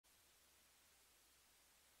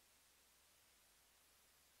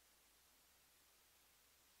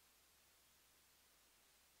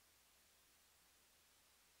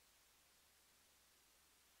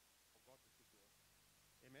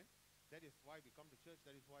That is why we come to church.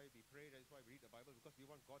 That is why we pray. That is why we read the Bible, because we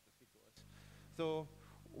want God to speak to us. So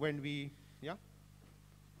when we, yeah?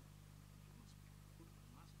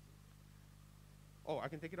 Oh, I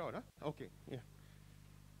can take it out, huh? Okay, yeah.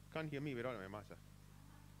 Can't hear me without my mask.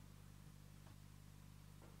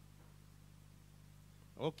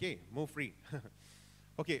 Okay, move free.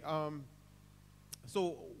 Okay,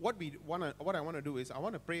 so what I want to do is I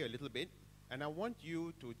want to pray a little bit, and I want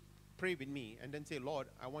you to pray with me and then say, Lord,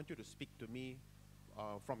 I want you to speak to me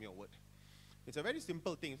from your word. It's a very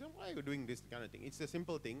simple thing. So why are you doing this kind of thing? It's a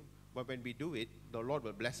simple thing, but when we do it, the Lord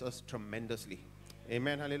will bless us tremendously.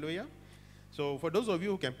 Amen, hallelujah. So for those of you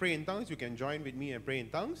who can pray in tongues, you can join with me and pray in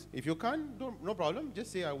tongues. If you can't, no problem.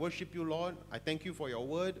 Just say, I worship you, Lord. I thank you for your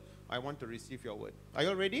word. I want to receive your word. Are you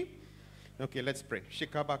all ready? Okay, let's pray.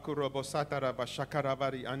 Shikabakurobo sataraba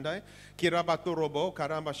shakarabari andai. Kirabaturobo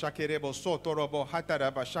karamba shakerebo sotorobo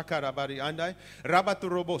hataraba shakarabari andai.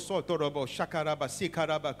 Rabaturobo sotorobo shakaraba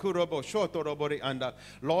sikaraba kurobo shotorobori anda.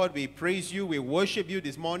 Lord, we praise you. We worship you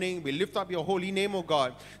this morning. We lift up your holy name, O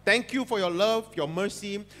God. Thank you for your love, your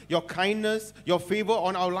mercy, your kindness, your favor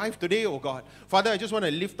on our life today, O God. Father, I just want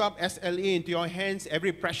to lift up SLA into your hands,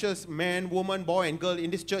 every precious man, woman, boy, and girl in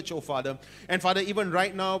this church, O Father. And Father, even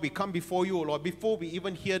right now, we come before you, O Lord. Before we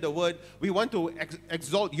even hear the word, we want to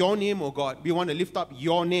exalt your name, O God. We want to lift up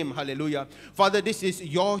your name. Hallelujah. Father, this is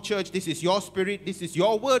your church. This is your spirit. This is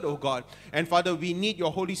your word, O God. And Father, we need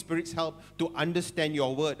your Holy Spirit's help to understand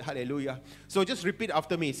your word. Hallelujah. So just repeat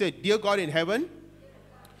after me. Say, dear God in heaven,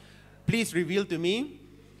 please reveal to me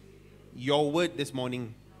your word this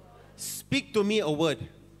morning. Speak to me a word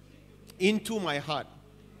into my heart.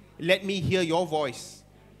 Let me hear your voice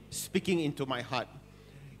speaking into my heart.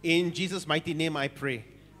 In Jesus' mighty name I pray.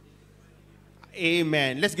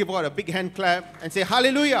 Amen. Let's give God a big hand clap and say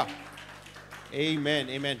hallelujah. Amen.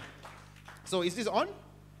 Amen. So is this on?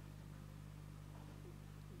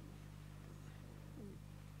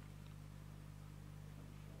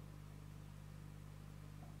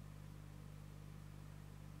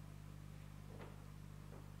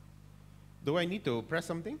 Do I need to press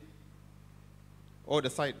something? Oh, the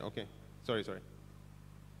side. Okay. Sorry.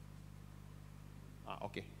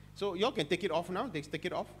 Okay. So y'all can take it off now. Take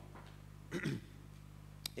it off.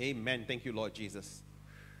 Amen. Thank you, Lord Jesus.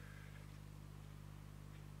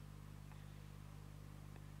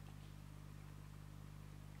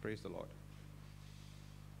 Praise the Lord.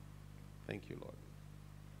 Thank you, Lord.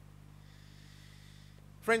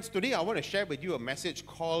 Friends, today I want to share with you a message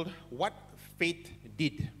called What Faith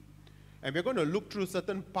Did. And we're going to look through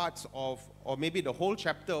certain parts of, or maybe the whole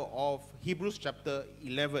chapter of Hebrews chapter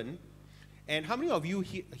 11. And how many of you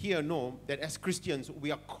here know that as Christians,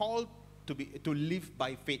 we are called to live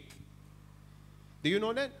by faith? Do you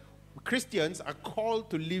know that? Christians are called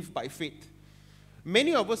to live by faith.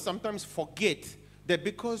 Many of us sometimes forget that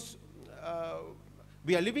because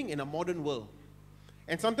we are living in a modern world.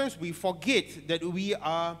 And sometimes we forget that we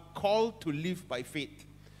are called to live by faith.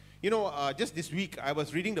 You know, just this week, I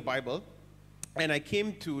was reading the Bible, and I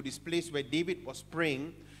came to this place where David was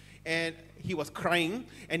praying, and he was crying,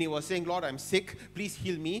 and he was saying, Lord, I'm sick, please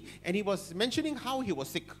heal me. And he was mentioning how he was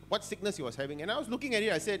sick, what sickness he was having. And I was looking at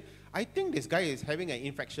it, I said, I think this guy is having an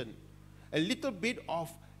infection. A little bit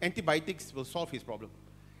of antibiotics will solve his problem.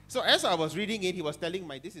 So as I was reading it, he was telling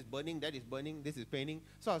me, this is burning, that is burning, this is paining.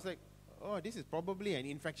 So I was like, oh, this is probably an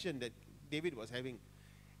infection that David was having.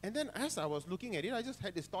 And then as I was looking at it, I just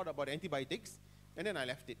had this thought about antibiotics, and then I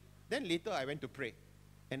left it. Then later I went to pray.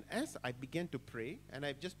 And as I began to pray, and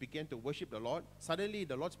I just began to worship the Lord, suddenly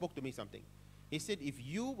the Lord spoke to me something. He said, if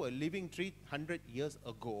you were living 300 years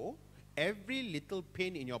ago, every little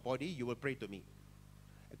pain in your body, you will pray to me.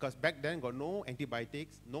 Because back then, got no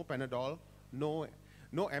antibiotics, no Panadol, no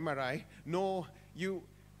MRI,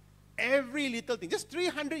 every little thing. Just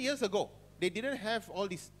 300 years ago, they didn't have all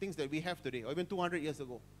these things that we have today, or even 200 years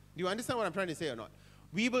ago. Do you understand what I'm trying to say or not?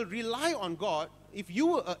 We will rely on God. If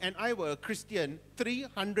you and I were a Christian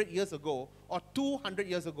 300 years ago or 200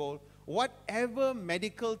 years ago, whatever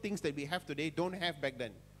medical things that we have today don't have back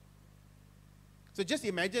then. So just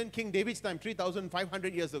imagine King David's time,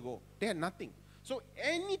 3,500 years ago. They had nothing. So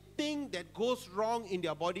anything that goes wrong in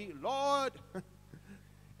their body, Lord,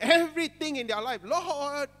 everything in their life,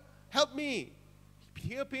 Lord, help me.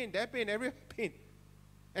 Here pain, there pain, every pain.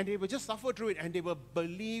 And they will just suffer through it, and they will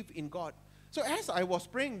believe in God. So as I was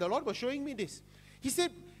praying, the Lord was showing me this. He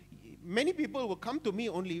said, many people will come to me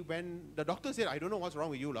only when the doctor said, I don't know what's wrong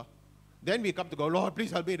with you. Then we come to go, Lord, please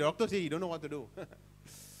help me. The doctor said, you don't know what to do.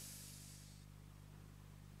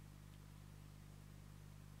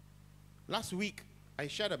 Last week, I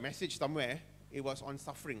shared a message somewhere. It was on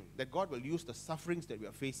suffering, that God will use the sufferings that we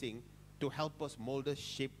are facing to help us, mold us,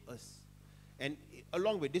 shape us. And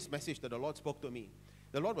along with this message that the Lord spoke to me,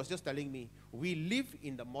 the Lord was just telling me, we live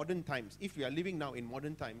in the modern times, if we are living now in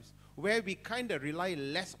modern times, where we kind of rely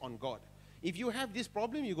less on God. If you have this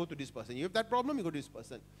problem, you go to this person. You have that problem, you go to this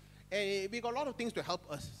person. And we got a lot of things to help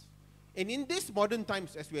us. And in these modern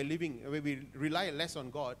times, as we are living, where we rely less on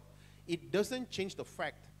God, it doesn't change the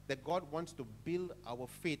fact that God wants to build our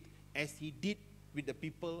faith as He did with the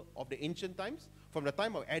people of the ancient times, from the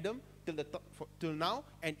time of Adam till now,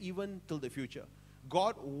 and even till the future.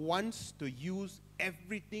 God wants to use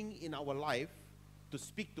everything in our life to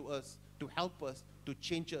speak to us, to help us, to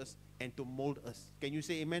change us, and to mold us. Can you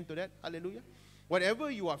say amen to that? Hallelujah.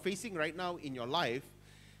 Whatever you are facing right now in your life,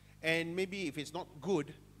 and maybe if it's not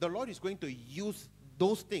good, the Lord is going to use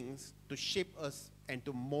those things to shape us and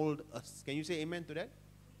to mold us. Can you say amen to that?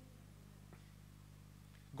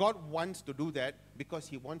 God wants to do that because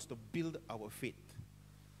He wants to build our faith.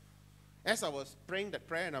 As I was praying that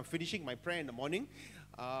prayer and I'm finishing my prayer in the morning,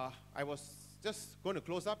 I was just going to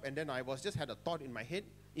close up, and then I was just had a thought in my head.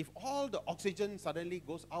 If all the oxygen suddenly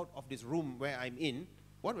goes out of this room where I'm in,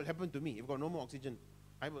 what will happen to me? If I've got no more oxygen,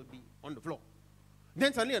 I will be on the floor.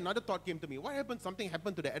 Then suddenly another thought came to me. What happens? Something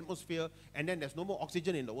happened to the atmosphere, and then there's no more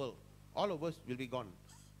oxygen in the world. All of us will be gone.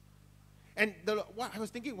 And I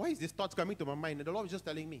was thinking, why is this thoughts coming to my mind? And the Lord was just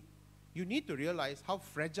telling me, you need to realize how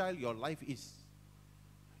fragile your life is.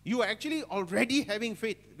 You are actually already having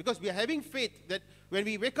faith, because we are having faith that when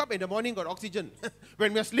we wake up in the morning, got oxygen.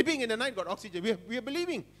 When we are sleeping in the night, got oxygen. We are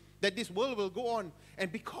believing that this world will go on. And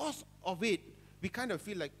because of it, we kind of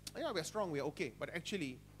feel like, yeah, we're strong, we're okay. But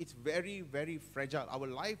actually, it's very, very fragile. Our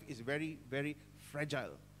life is very, very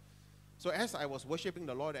fragile. So as I was worshiping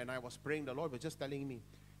the Lord and I was praying, the Lord was just telling me,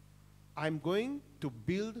 I'm going to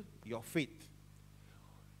build your faith.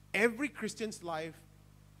 Every Christian's life,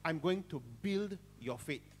 I'm going to build your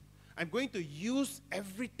faith. I'm going to use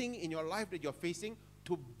everything in your life that you're facing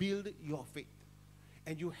to build your faith.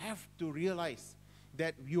 And you have to realize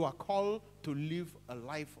that you are called to live a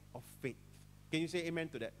life of faith. Can you say amen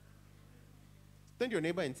to that? Turn to your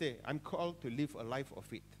neighbor and say, I'm called to live a life of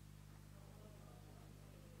faith.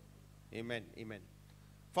 Amen, amen.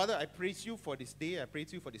 Father, I praise you for this day. I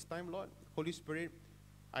praise you for this time, Lord. Holy Spirit,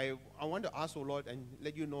 I want to ask, oh Lord, and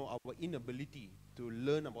let you know our inability to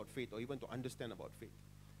learn about faith or even to understand about faith.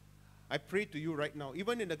 I pray to you right now,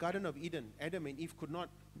 even in the Garden of Eden, Adam and Eve could not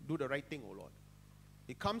do the right thing, oh Lord.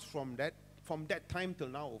 It comes from that time till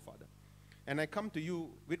now, oh Father. And I come to you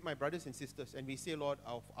with my brothers and sisters, and we say, Lord,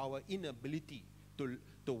 of our inability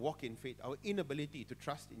to walk in faith, our inability to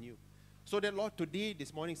trust in you. So that, Lord, today,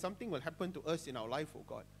 this morning, something will happen to us in our life, oh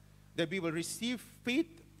God. That we will receive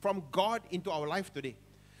faith from God into our life today.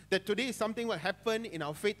 That today something will happen in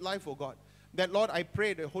our faith life, oh God. That, Lord, I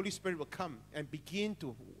pray the Holy Spirit will come and begin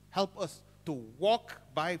to help us to walk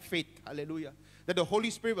by faith. Hallelujah. That the Holy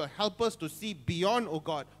Spirit will help us to see beyond, oh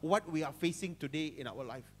God, what we are facing today in our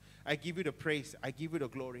life. I give you the praise. I give you the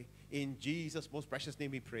glory. In Jesus' most precious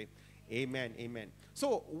name we pray. Amen. Amen.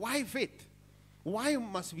 So, why faith? Why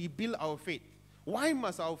must we build our faith? Why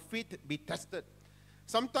must our faith be tested?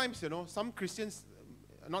 Sometimes, some Christians,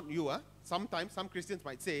 not you, sometimes some Christians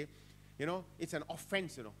might say, it's an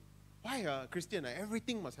offense, Why a Christian?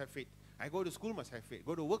 Everything must have faith. I go to school, must have faith.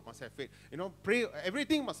 Go to work, must have faith. Pray,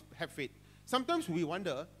 everything must have faith. Sometimes we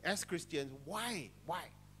wonder, as Christians, why?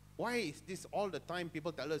 Why is this all the time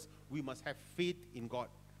people tell us we must have faith in God?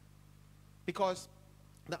 Because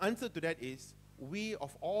the answer to that is, we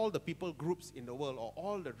of all the people groups in the world, or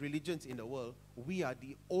all the religions in the world, we are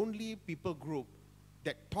the only people group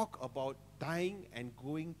that talk about dying and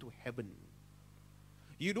going to heaven.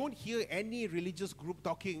 You don't hear any religious group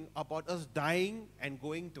talking about us dying and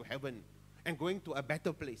going to heaven, and going to a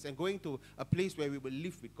better place, and going to a place where we will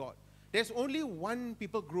live with God. There's only one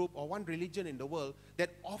people group or one religion in the world that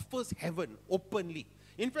offers heaven openly.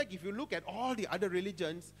 In fact, if you look at all the other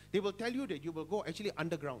religions, they will tell you that you will go actually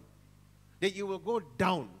underground. That you will go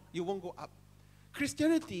down, you won't go up.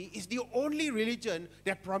 Christianity is the only religion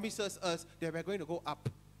that promises us that we're going to go up.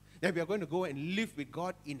 That we are going to go and live with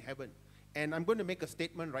God in heaven. And I'm going to make a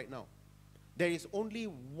statement right now. There is only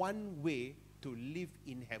one way to live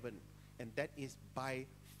in heaven, and that is by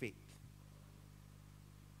faith.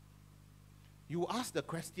 You ask the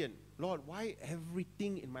question, Lord, why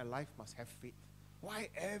everything in my life must have faith? Why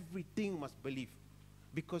everything must believe?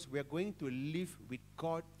 Because we are going to live with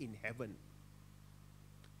God in heaven.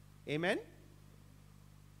 Amen?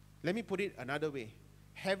 Let me put it another way.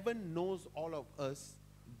 Heaven knows all of us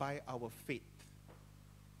by our faith.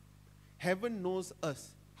 Heaven knows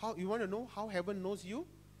us. How you want to know how heaven knows you?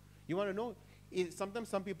 You want to know? Sometimes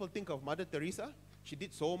some people think of Mother Teresa. She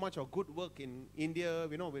did so much of good work in India,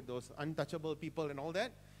 with those untouchable people and all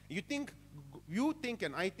that. You think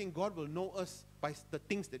and I think God will know us by the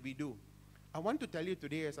things that we do. I want to tell you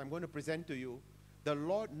today, as I'm going to present to you, the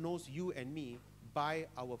Lord knows you and me by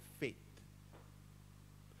our faith.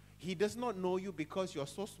 He does not know you because you're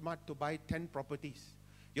so smart to buy 10 properties.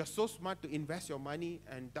 You're so smart to invest your money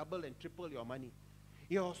and double and triple your money.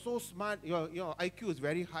 You're so smart, your IQ is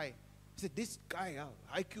very high. He said, this guy,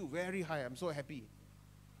 IQ very high, I'm so happy.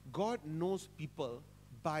 God knows people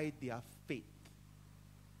by their faith.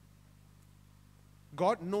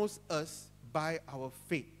 God knows us by our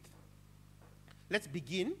faith. Let's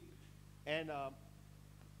begin. And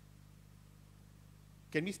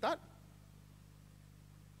can we start?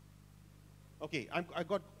 Okay, I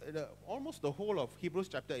got almost the whole of Hebrews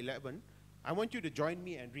chapter 11. I want you to join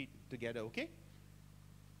me and read together, okay?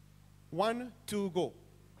 1, 2, go.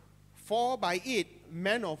 For by it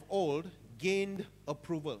men of old gained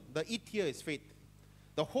approval. The it here is faith.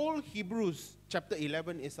 The whole Hebrews chapter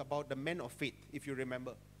 11 is about the men of faith, if you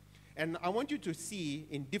remember. And I want you to see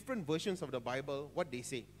in different versions of the Bible what they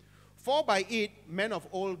say. For by it men of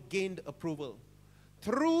old gained approval.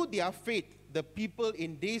 Through their faith, the people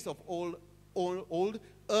in days of old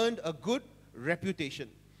earned a good reputation.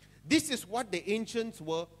 This is what the ancients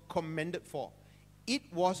were commended for. It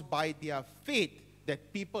was by their faith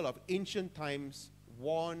that people of ancient times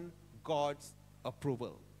won God's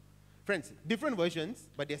approval. Friends, different versions,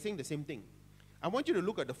 but they're saying the same thing. I want you to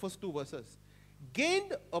look at the first two verses.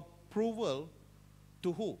 Gained approval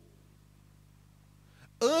to who?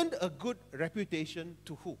 Earned a good reputation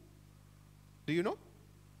to who? Do you know?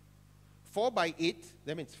 For by it,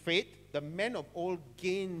 that means faith, the men of old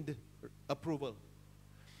gained approval.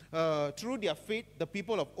 Through their faith, the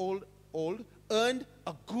people of old earned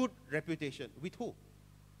a good reputation. With who?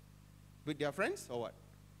 With their friends or what?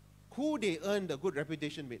 Who they earned a good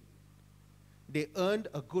reputation with? They earned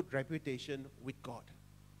a good reputation with God.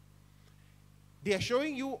 They are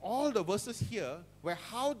showing you all the verses here where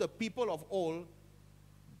how the people of old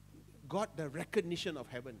got the recognition of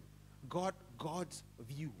heaven, got God's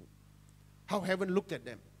view, how heaven looked at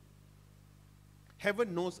them.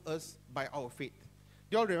 Heaven knows us by our faith.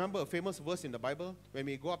 Do you all remember a famous verse in the Bible? When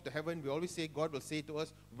we go up to heaven, we always say, God will say to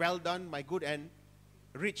us, well done, my good and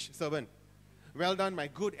rich servant. Well done, my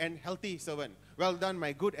good and healthy servant. Well done,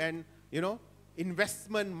 my good and,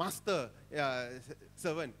 investment master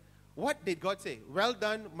servant. What did God say? Well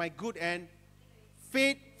done, my good and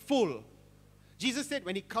faithful. Jesus said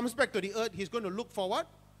when he comes back to the earth, he's going to look for what?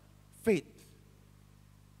 Faith.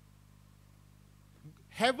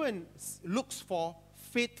 Heaven looks for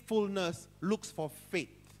faithfulness, looks for faith.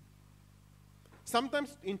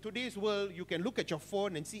 Sometimes in today's world, you can look at your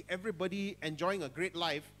phone and see everybody enjoying a great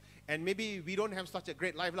life, and maybe we don't have such a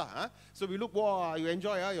great life. So we look, wow, you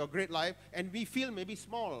enjoy your great life, and we feel maybe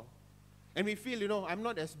small. And we feel, I'm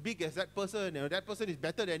not as big as that person, that person is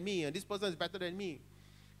better than me, and this person is better than me.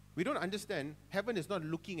 We don't understand, heaven is not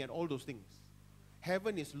looking at all those things.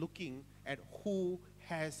 Heaven is looking at who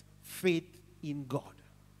has faith in God.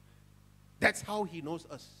 That's how he knows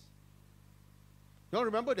us. You all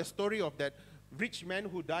remember the story of that rich man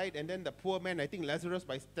who died, and then the poor man, I think Lazarus,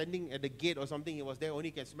 by standing at the gate or something, he was there,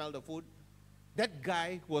 only can smell the food. That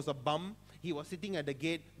guy who was a bum, he was sitting at the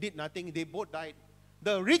gate, did nothing, they both died.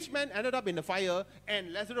 The rich man ended up in the fire,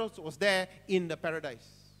 and Lazarus was there in the paradise.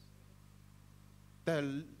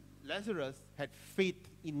 The Lazarus had faith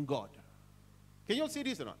in God. Can you all see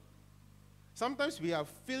this or not? Sometimes we are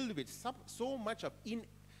filled with so much of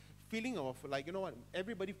feeling of like,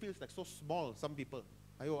 everybody feels like so small, some people.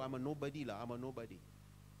 Ayo, I'm a nobody lah, I'm a nobody.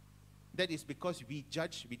 That is because we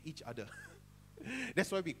judge with each other.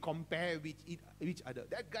 That's why we compare with each other.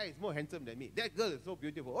 That guy is more handsome than me. That girl is so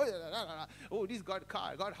beautiful. Oh, this got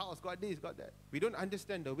car, got house, got this, got that. We don't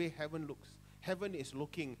understand the way heaven looks. Heaven is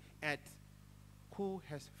looking at who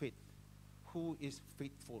has faith, who is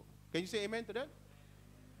faithful. Can you say amen to that?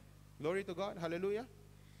 Glory to God. Hallelujah.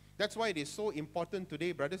 That's why it is so important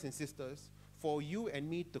today, brothers and sisters, for you and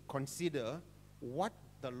me to consider what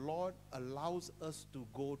the Lord allows us to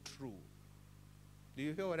go through. Do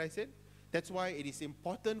you hear what I said? That's why it is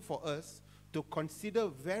important for us to consider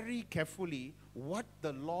very carefully what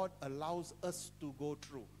the Lord allows us to go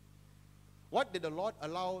through. What did the Lord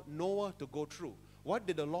allow Noah to go through? What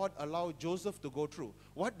did the Lord allow Joseph to go through?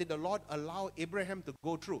 What did the Lord allow Abraham to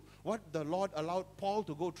go through? What the Lord allowed Paul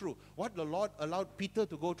to go through? What the Lord allowed Peter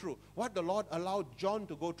to go through? What the Lord allowed John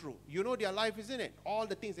to go through? You know their life, isn't it? All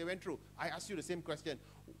the things they went through. I ask you the same question.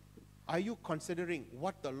 Are you considering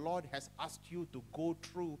what the Lord has asked you to go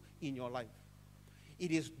through in your life? It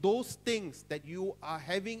is those things that you are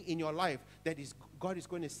having in your life that is God is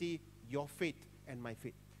going to see your faith and my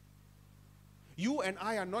faith. You and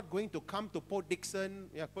I are not going to come to Port Dickson.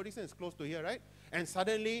 Yeah, Port Dickson is close to here, right? And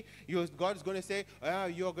suddenly God is going to say,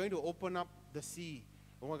 you're going to open up the sea.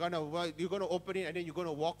 You're going to open it and then you're going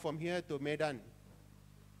to walk from here to Medan.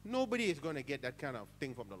 Nobody is going to get that kind of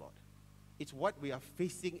thing from the Lord. It's what we are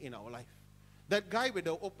facing in our life. That guy with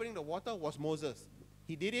the opening the water was Moses.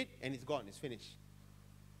 He did it and it's gone. It's finished.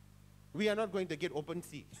 We are not going to get open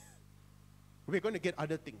sea. We're going to get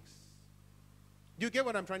other things. Do you get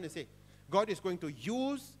what I'm trying to say? God is going to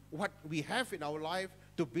use what we have in our life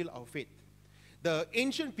to build our faith. The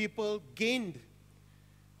ancient people gained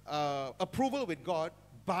approval with God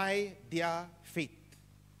by their faith.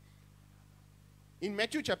 In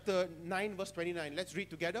Matthew chapter 9, verse 29, let's read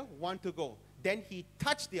together. 1 to go. Then he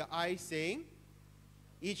touched their eyes, saying,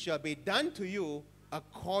 it shall be done to you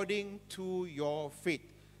according to your faith.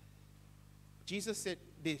 Jesus said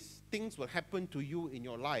this, things will happen to you in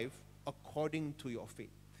your life according to your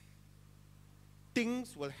faith.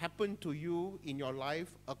 Things will happen to you in your life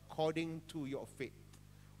according to your faith.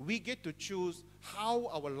 We get to choose how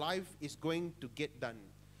our life is going to get done.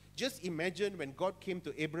 Just imagine when God came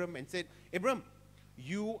to Abram and said, Abram,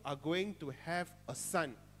 you are going to have a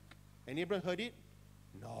son. And Abram heard it?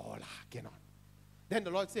 No, cannot. Then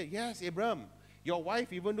the Lord said, yes, Abram, your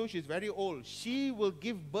wife, even though she's very old, she will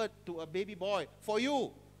give birth to a baby boy for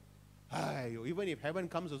you. Even if heaven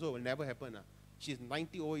comes also, it will never happen. She's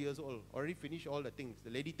 90 years old, already finished all the things. The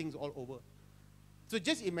lady thinks all over. So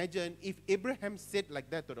just imagine if Abraham said like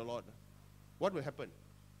that to the Lord, what will happen?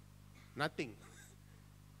 Nothing.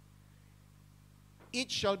 It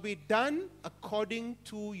shall be done according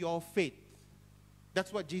to your faith.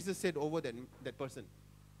 That's what Jesus said over that person.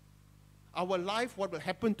 Our life, what will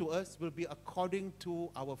happen to us, will be according to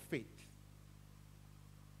our faith.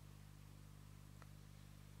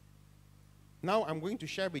 Now I'm going to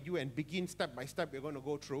share with you and begin step by step we're going to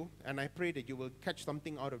go through. And I pray that you will catch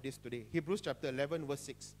something out of this today. Hebrews chapter 11 verse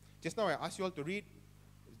 6. Just now I asked you all to read.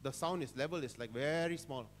 The sound level is like very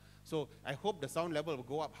small. So I hope the sound level will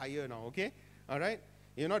go up higher now, okay? All right?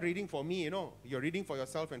 You're not reading for me, You're reading for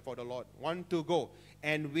yourself and for the Lord. 1 to go.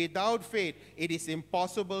 And without faith, it is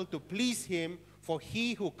impossible to please him, for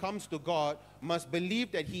he who comes to God must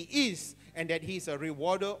believe that he is, and that he is a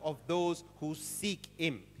rewarder of those who seek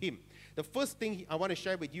him. The first thing I want to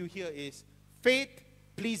share with you here is faith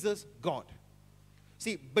pleases God.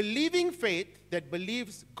 See, believing faith that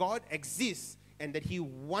believes God exists and that he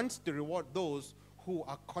wants to reward those who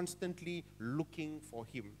are constantly looking for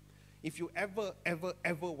him. If you ever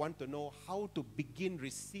want to know how to begin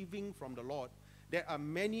receiving from the Lord, there are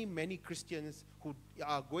many Christians who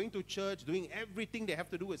are going to church, doing everything they have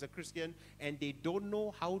to do as a Christian, and they don't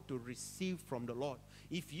know how to receive from the Lord.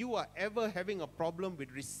 If you are ever having a problem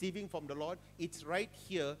with receiving from the Lord, it's right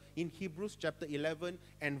here in Hebrews chapter 11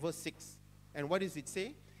 and verse 6. And what does it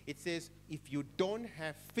say? It says, if you don't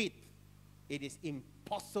have faith, it is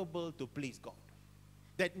impossible to please God.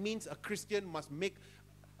 That means a Christian must make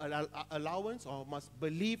allowance or must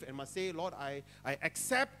believe and must say, Lord, I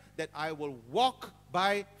accept that I will walk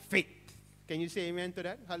by faith. Can you say amen to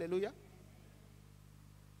that? Hallelujah.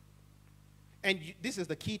 And this is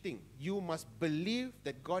the key thing. You must believe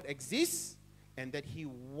that God exists and that he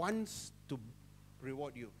wants to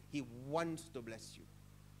reward you. He wants to bless you.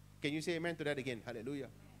 Can you say amen to that again? Hallelujah.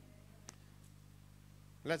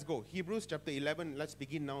 Let's go. Hebrews chapter 11. Let's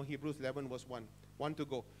begin now. Hebrews 11 verse 1. 1 to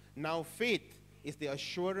go. Now faith is the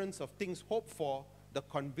assurance of things hoped for, the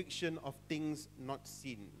conviction of things not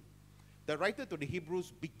seen. The writer to the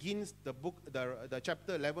Hebrews begins the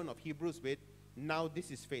chapter 11 of Hebrews with, now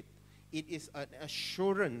this is faith. It is an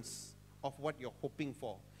assurance of what you're hoping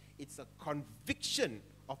for. It's a conviction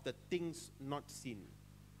of the things not seen.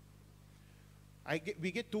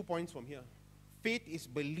 We get 2 points from here. Faith is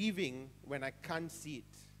believing when I can't see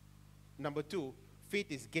it. Number 2,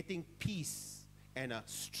 faith is getting peace and a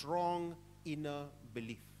strong inner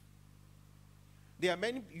belief. There are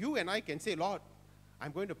many, you and I can say, Lord,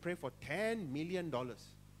 I'm going to pray for $10 million.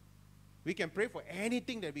 We can pray for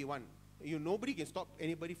anything that we want. Nobody can stop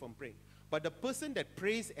anybody from praying. But the person that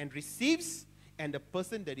prays and receives and the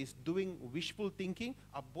person that is doing wishful thinking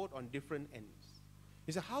are both on different ends.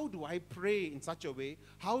 You say, how do I pray in such a way?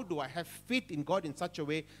 How do I have faith in God in such a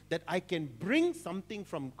way that I can bring something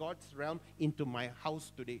from God's realm into my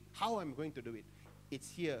house today? How am I going to do it? It's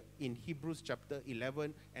here in Hebrews chapter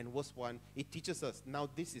 11 and verse 1. It teaches us, now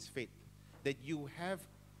this is faith, that you have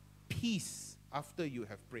peace after you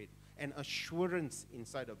have prayed, an assurance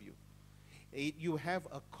inside of you. You have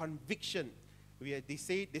a conviction. They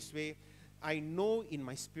say it this way, I know in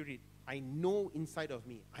my spirit, I know inside of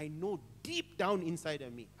me, I know deep down inside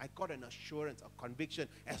of me, I got an assurance, a conviction,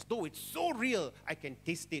 as though it's so real, I can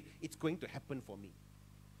taste it, it's going to happen for me.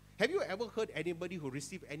 Have you ever heard anybody who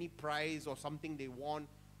received any prize or something they won,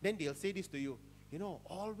 then they'll say this to you, you know,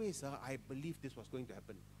 always I believe this was going to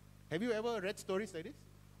happen. Have you ever read stories like this?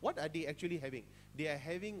 What are they actually having? They are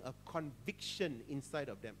having a conviction inside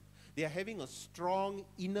of them. They are having a strong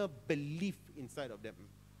inner belief inside of them.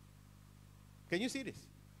 Can you see this?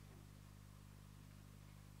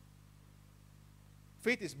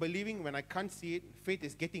 Faith is believing when I can't see it. Faith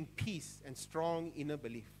is getting peace and strong inner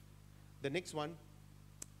belief. The next one,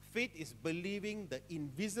 faith is believing the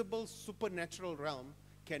invisible supernatural realm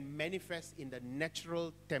can manifest in the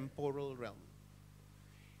natural temporal realm.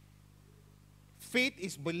 Faith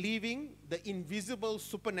is believing the invisible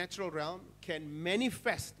supernatural realm can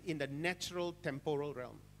manifest in the natural temporal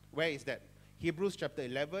realm. Where is that? Hebrews chapter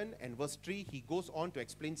 11 and verse 3, he goes on to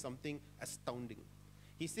explain something astounding.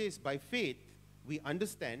 He says, by faith, we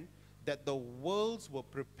understand that the worlds were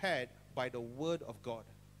prepared by the word of God,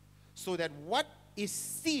 so that what is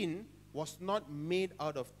seen was not made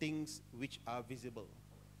out of things which are visible.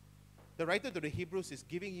 The writer to the Hebrews is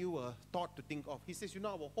giving you a thought to think of. He says, you know,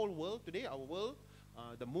 our whole world today, our world,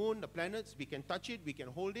 the moon, the planets, we can touch it, we can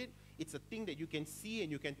hold it. It's a thing that you can see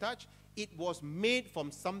and you can touch. It was made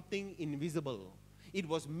from something invisible. It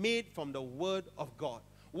was made from the word of God.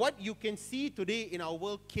 What you can see today in our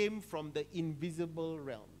world came from the invisible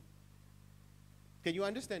realm. Can you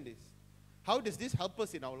understand this? How does this help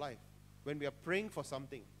us in our life? When we are praying for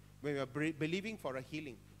something, when we are believing for a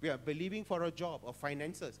healing, we are believing for a job or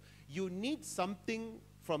finances, you need something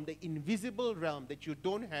from the invisible realm that you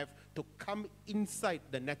don't have to come inside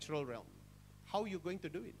the natural realm. How are you going to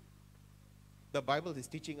do it? The Bible is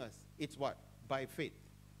teaching us. It's what? By faith.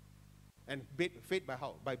 And faith by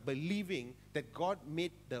how? By believing that God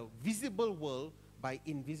made the visible world by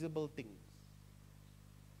invisible things.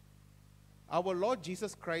 Our Lord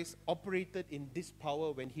Jesus Christ operated in this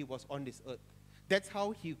power when he was on this earth. That's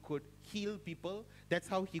how he could heal people. That's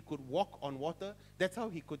how he could walk on water. That's how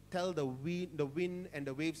he could tell the wind and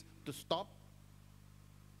the waves to stop.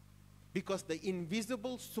 Because the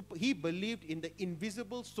invisible, he believed in the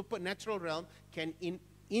invisible supernatural realm can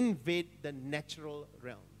invade the natural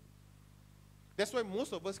realm. That's why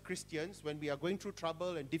most of us Christians, when we are going through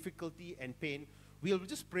trouble and difficulty and pain, we'll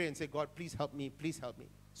just pray and say, God, please help me, please help me.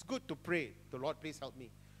 It's good to pray, the Lord, please help me.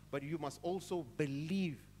 But you must also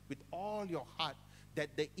believe with all your heart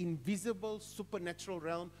that the invisible supernatural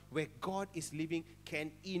realm where God is living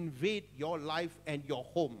can invade your life and your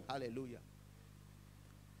home. Hallelujah.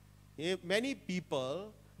 Many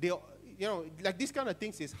people, like these kind of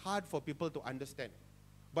things is hard for people to understand.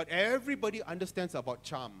 But everybody understands about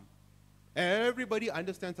charm. Everybody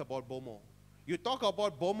understands about Bomo. You talk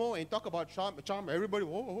about Bomo and talk about charm, everybody,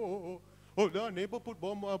 oh, the neighbor put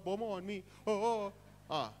Bomo on me.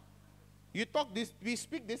 We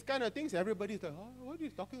speak this kind of things, everybody's like, what are you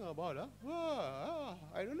talking about?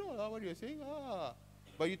 I don't know what you're saying.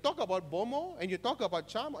 But you talk about Bomo and you talk about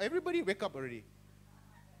charm, everybody wake up already.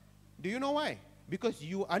 Do you know why? Because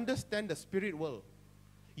you understand the spirit world.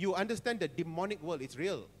 You understand the demonic world. It's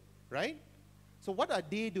real, right? So what are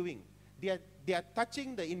they doing? They are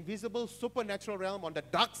touching the invisible supernatural realm on the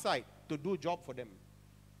dark side to do a job for them.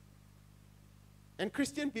 And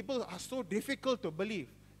Christian people are so difficult to believe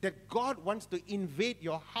that God wants to invade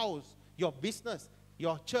your house, your business,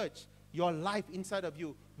 your church, your life inside of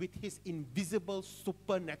you with his invisible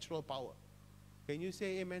supernatural power. Can you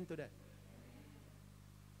say amen to that?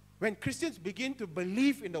 When Christians begin to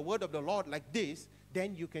believe in the word of the Lord like this,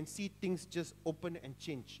 then you can see things just open and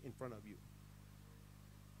change in front of you.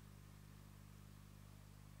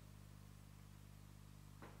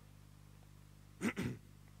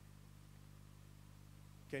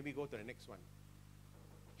 Can we go to the next one?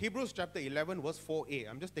 Hebrews chapter 11 verse 4a.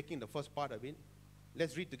 I'm just taking the first part of it.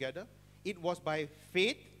 Let's read together. It was by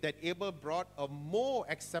faith that Abel brought a more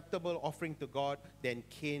acceptable offering to God than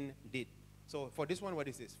Cain did. So for this one, what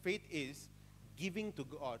is this? Faith is giving to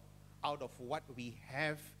God out of what we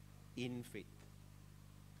have in faith.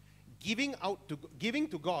 Giving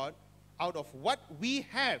to God out of what we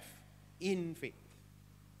have in faith.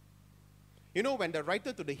 You know, when the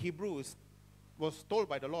writer to the Hebrews was told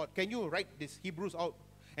by the Lord, can you write this Hebrews out?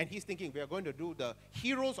 And he's thinking, we are going to do the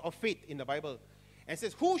heroes of faith in the Bible. And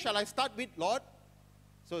says, who shall I start with, Lord?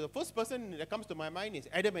 So the first person that comes to my mind is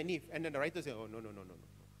Adam and Eve. And then the writer says, oh, no.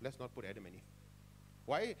 Let's not put Adam and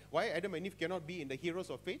Eve. Why Adam and Eve cannot be in the heroes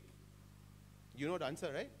of faith? You know the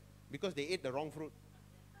answer, right? Because they ate the wrong fruit.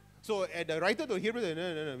 So the writer to Hebrews said,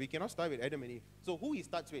 no, we cannot start with Adam and Eve. So who he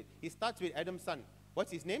starts with? He starts with Adam's son.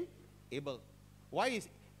 What's his name? Abel. Why is,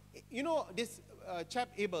 this chap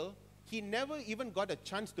Abel, he never even got a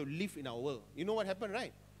chance to live in our world. You know what happened,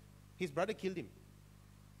 right? His brother killed him.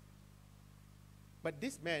 But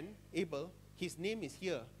this man, Abel, his name is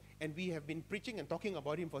here, and we have been preaching and talking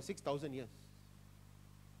about him for 6,000 years.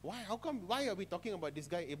 Why? How come? Why are we talking about this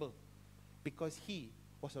guy Abel? Because he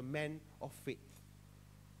was a man of faith.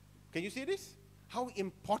 Can you see this? How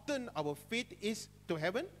important our faith is to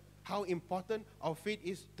heaven? How important our faith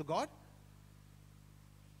is to God?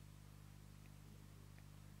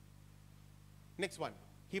 Next one.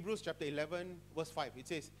 Hebrews chapter 11, verse 5. It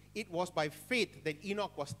says, it was by faith that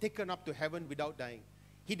Enoch was taken up to heaven without dying.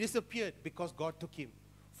 He disappeared because God took him.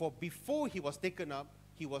 For before he was taken up,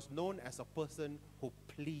 he was known as a person who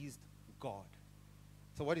pleased God.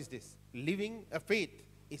 So what is this? Living a faith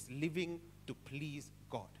is living to please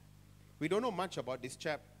God. We don't know much about this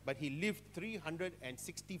chap, but he lived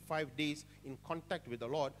 365 days in contact with the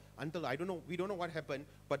Lord until, we don't know what happened,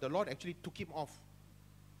 but the Lord actually took him off.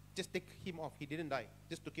 Just take him off. He didn't die.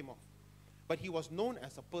 Just took him off. But he was known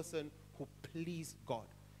as a person who pleased God.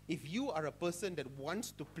 If you are a person that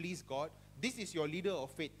wants to please God, this is your leader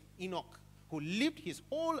of faith, Enoch, who lived his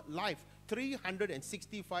whole life,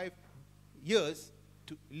 365 years,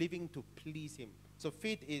 living to please him. So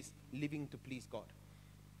faith is living to please God.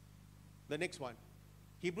 The next one,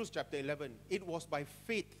 Hebrews chapter 11. It was by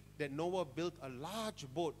faith that Noah built a large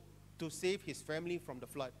boat to save his family from the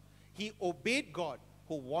flood. He obeyed God,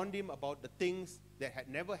 who warned him about the things that had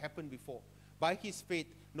never happened before. By his faith,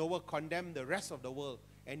 Noah condemned the rest of the world,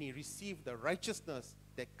 and he received the righteousness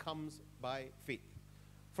that comes by faith.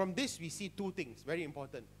 From this, we see two things, very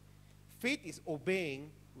important. Faith is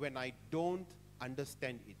obeying when I don't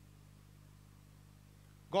understand it.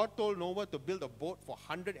 God told Noah to build a boat. For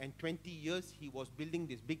 120 years, he was building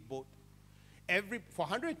this big boat. For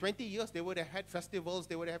 120 years, they would have had festivals,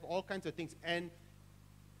 they would have all kinds of things. And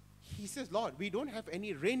he says, Lord, we don't have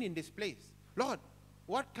any rain in this place. Lord,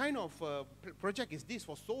 what kind of project is this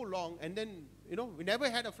for so long? And then, we never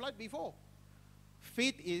had a flood before.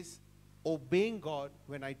 Faith is obeying God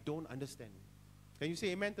when I don't understand. Can you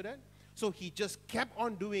say amen to that? So he just kept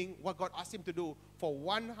on doing what God asked him to do for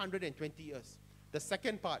 120 years. The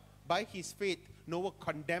second part, by his faith, Noah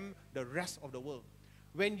condemned the rest of the world.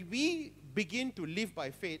 When we begin to live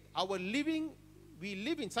by faith, we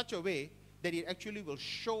live in such a way that it actually will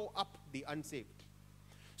show up the unsaved.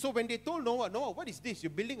 So when they told Noah, what is this? You're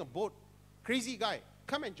building a boat. Crazy guy.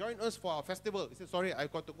 Come and join us for our festival. He said, sorry,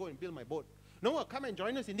 I've got to go and build my boat. Noah, come and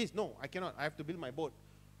join us in this. No, I cannot. I have to build my boat.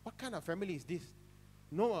 What kind of family is this?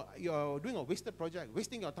 Noah, you're doing a wasted project,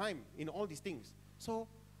 wasting your time in all these things. So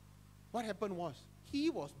what happened was, he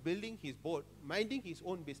was building his boat, minding his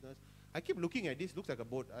own business. I keep looking at this. Looks like a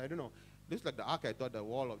boat. I don't know. Looks like the ark. I thought the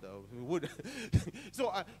wall of the wood.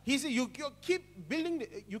 So he said, you keep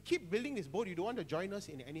building this boat. You don't want to join us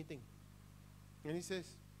in anything. And he says,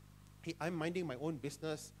 hey, I'm minding my own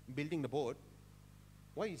business, building the boat.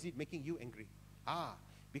 Why is it making you angry?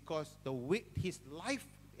 Because his life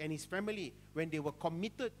and his family, when they were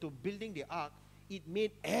committed to building the ark, it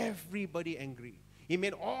made everybody angry. He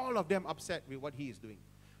made all of them upset with what he is doing.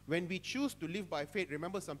 When we choose to live by faith,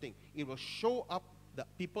 remember something. It will show up the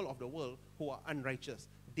people of the world who are unrighteous.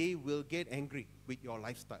 They will get angry with your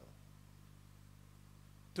lifestyle.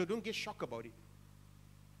 So don't get shocked about it.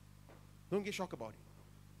 Don't get shocked about it.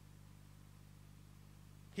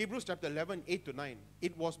 Hebrews chapter 11, 8 to 9.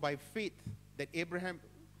 It was by faith that Abraham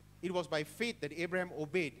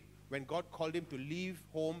obeyed when God called him to leave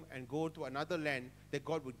home and go to another land that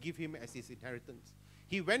God would give him as his inheritance.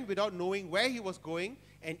 He went without knowing where he was going,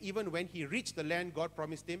 and even when he reached the land God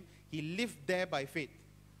promised him, he lived there by faith.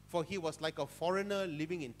 For he was like a foreigner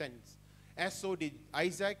living in tents. As so did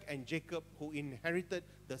Isaac and Jacob, who inherited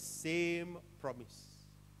the same promise.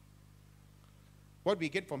 What we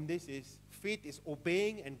get from this is, faith is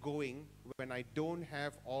obeying and going when I don't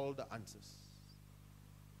have all the answers.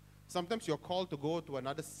 Sometimes you're called to go to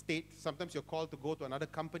another state. Sometimes you're called to go to another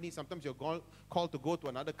company. Sometimes you're called to go to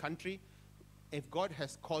another country. If God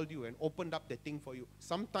has called you and opened up the thing for you,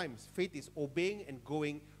 sometimes faith is obeying and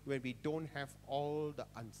going when we don't have all the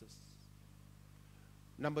answers.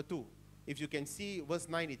 Number two, if you can see verse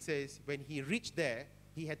 9, it says, when he reached there,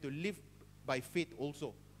 he had to live by faith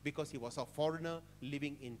also, because he was a foreigner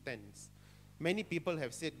living in tents. Many people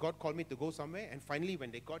have said, God called me to go somewhere, and finally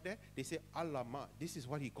when they got there, they say, Alamak, this is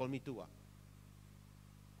what he called me to.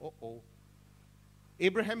 Uh-oh.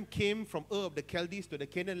 Abraham came from Ur of the Chaldees to the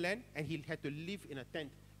Canaan land, and he had to live in a tent.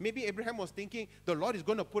 Maybe Abraham was thinking, the Lord is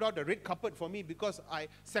going to put out the red carpet for me because I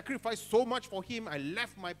sacrificed so much for him. I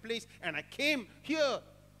left my place and I came here,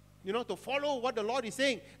 to follow what the Lord is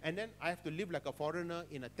saying. And then I have to live like a foreigner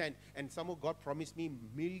in a tent. And somehow God promised me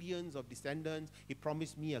millions of descendants. He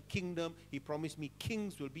promised me a kingdom. He promised me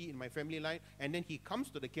kings will be in my family line. And then he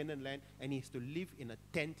comes to the Canaan land and he has to live in a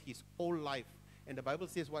tent his whole life. And the Bible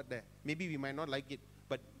says what there? Maybe we might not like it,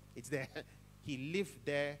 but it's there. He lived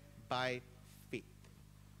there by faith.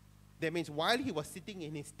 That means while he was sitting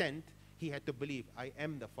in his tent, he had to believe, I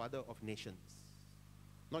am the father of nations.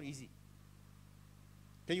 Not easy.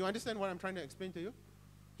 Can you understand what I'm trying to explain to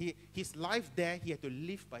you? His life there, he had to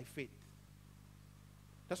live by faith.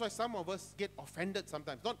 That's why some of us get offended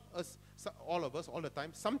sometimes. Not us, all of us, all the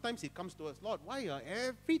time. Sometimes it comes to us, Lord, why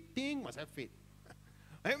everything must have faith?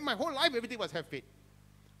 My whole life, everything must have faith.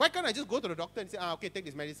 Why can't I just go to the doctor and say, okay, take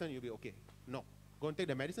this medicine, you'll be okay? No. Go and take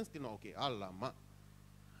the medicine, still not okay. Alamak.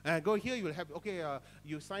 Go here, you will have,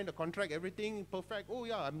 you sign the contract, everything perfect. Oh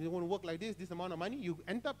yeah, I'm going to work like this amount of money. You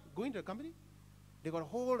end up going to the company. They got a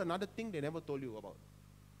whole another thing they never told you about.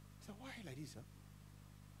 So why like this? Huh?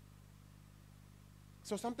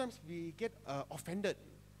 So sometimes we get offended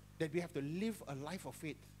that we have to live a life of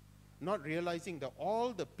faith, not realizing that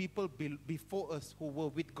all the people before us who were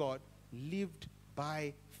with God lived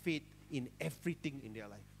by faith in everything in their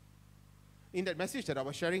life. In that message that I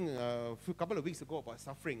was sharing a couple of weeks ago about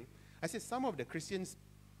suffering, I said some of the Christians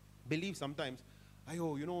believe sometimes,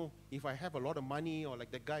 if I have a lot of money, or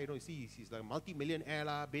like that guy, he's like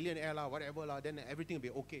multi-millionaire, billionaire, whatever, then everything will be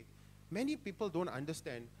okay. Many people don't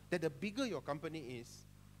understand that the bigger your company is,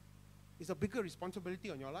 it's a bigger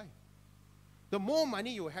responsibility on your life. The more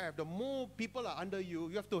money you have, the more people are under you.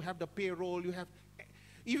 You have to have the payroll.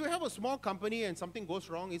 If you have a small company and something goes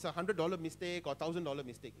wrong, it's a $100 mistake or $1,000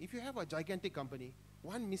 mistake. If you have a gigantic company,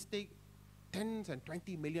 one mistake, tens and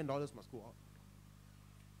 $20 million must go out.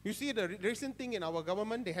 You see the recent thing in our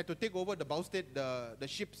government, they had to take over the Bowsted, the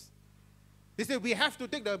ships. They said, we have to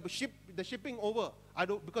take the shipping over.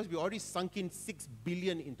 Because we already sunk in $6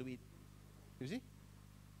 billion into it. You see?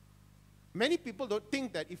 Many people don't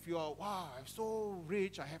think that if you are, I'm so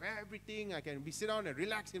rich, I have everything, I can sit down and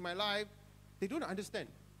relax in my life. They don't understand.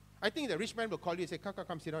 I think the rich man will call you and say,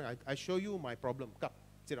 come sit down. I show you my problem. Come,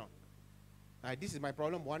 sit down. This is my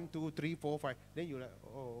problem. 1, 2, 3, 4, 5. Then you're like,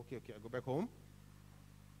 okay. I go back home.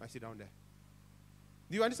 I sit down there.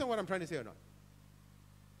 Do you understand what I'm trying to say or not?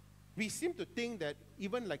 We seem to think that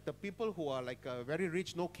even like the people who are like very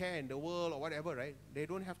rich, no care in the world or whatever, right? They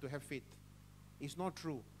don't have to have faith. It's not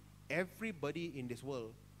true. Everybody in this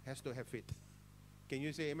world has to have faith. Can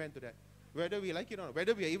you say amen to that? Whether we like it or not,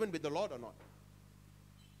 whether we are even with the Lord or not.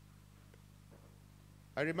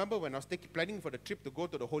 I remember when I was planning for the trip to go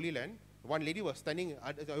to the Holy Land, one lady was standing,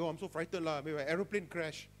 I'm so frightened, maybe an aeroplane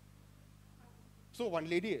crash. So one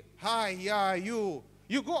lady, hi, you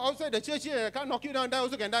go outside the church here, I can't knock you down, I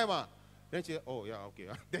also can die, ma. Then she said, okay.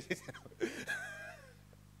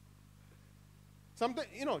 Sometimes,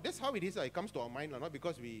 that's how it is. It comes to our mind, not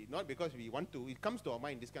because we want to. It comes to our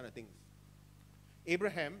mind, these kind of things.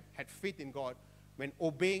 Abraham had faith in God when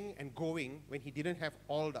obeying and going when he didn't have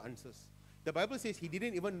all the answers. The Bible says he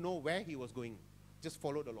didn't even know where he was going. Just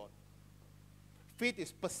follow the Lord. Faith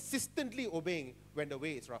is persistently obeying when the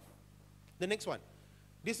way is rough. The next one.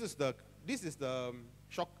 This is the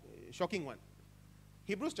shocking one.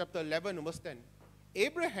 Hebrews chapter 11, verse 10.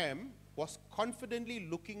 Abraham was confidently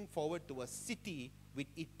looking forward to a city with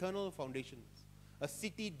eternal foundations. A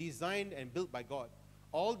city designed and built by God.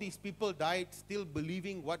 All these people died still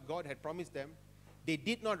believing what God had promised them. They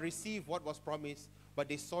did not receive what was promised, but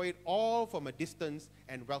they saw it all from a distance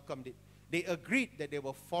and welcomed it. They agreed that they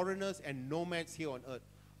were foreigners and nomads here on earth,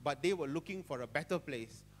 but they were looking for a better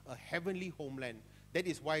place, a heavenly homeland. That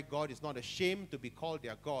is why God is not ashamed to be called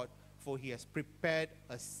their God, for he has prepared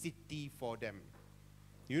a city for them.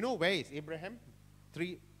 You know where is Abraham?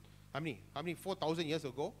 4,000 years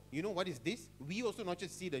ago? You know what is this? We also not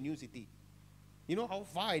just see the new city. You know how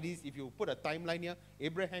far it is if you put a timeline here?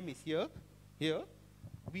 Abraham is here,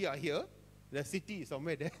 we are here, the city is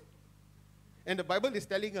somewhere there. And the Bible is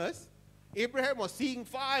telling us, Abraham was seeing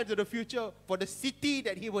far into the future for the city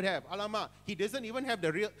that he would have. Alamak, he doesn't even have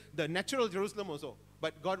the natural Jerusalem also.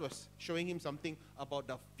 But God was showing him something about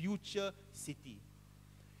the future city.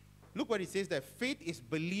 Look what it says there. Faith is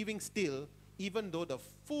believing still, even though the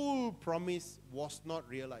full promise was not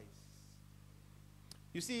realized.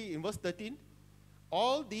 You see, in verse 13,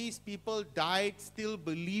 all these people died still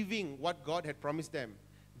believing what God had promised them.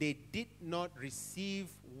 They did not receive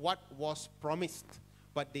what was promised,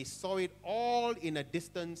 but they saw it all in a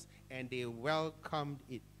distance and they welcomed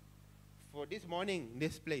it. for this morning,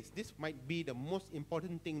 this place, this might be the most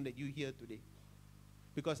important thing that you hear today.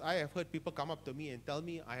 Because I have heard people come up to me and tell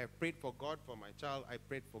me, I have prayed for God for my child, I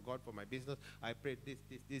prayed for God for my business, I prayed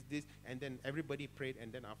this, and then everybody prayed,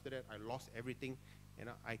 and then after that, I lost everything, and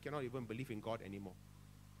I cannot even believe in God anymore.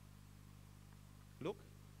 Look,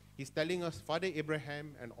 he's telling us, Father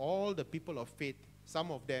Abraham and all the people of faith,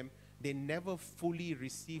 some of them, they never fully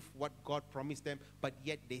receive what God promised them, but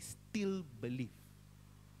yet they still believe.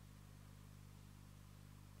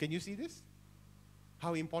 Can you see this?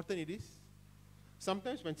 How important it is?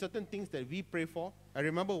 Sometimes when certain things that we pray for, I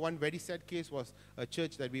remember one very sad case was a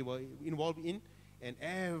church that we were involved in, and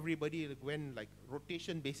everybody went like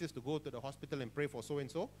rotation basis to go to the hospital and pray for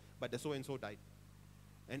so-and-so, but the so-and-so died.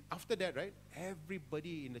 And after that, right,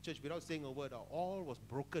 everybody in the church, without saying a word, all was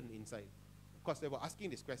broken inside. Because they were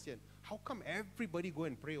asking this question, how come everybody go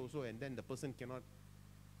and pray also and then the person cannot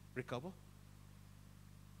recover?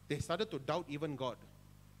 They started to doubt even God.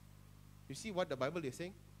 You see what the Bible is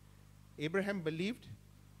saying? Abraham believed,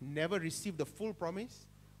 never received the full promise,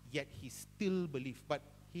 yet he still believed. But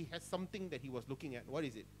he has something that he was looking at. What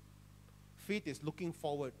is it? Faith is looking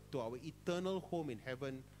forward to our eternal home in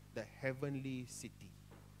heaven, the heavenly city.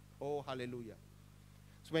 Oh, hallelujah.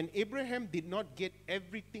 So when Abraham did not get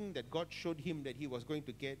everything that God showed him that he was going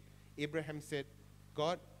to get, Abraham said,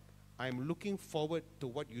 God, I'm looking forward to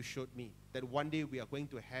what you showed me, that one day we are going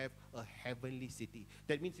to have a heavenly city.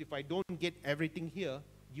 That means if I don't get everything here,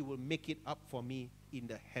 you will make it up for me in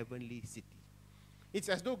the heavenly city. It's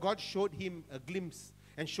as though God showed him a glimpse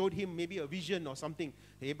and showed him maybe a vision or something.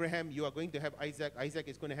 Abraham, you are going to have Isaac. Isaac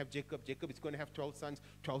is going to have Jacob. Jacob is going to have 12 sons.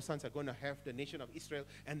 12 sons are going to have the nation of Israel.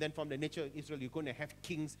 And then from the nation of Israel, you're going to have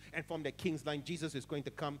kings. And from the king's line, Jesus is going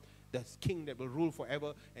to come, the king that will rule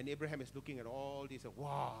forever. And Abraham is looking at all this.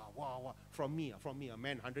 Wow, wow, wow. From me, a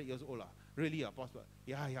man 100 years old. Really, apostle?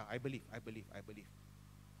 Yeah, I believe.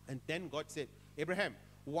 And then God said, Abraham,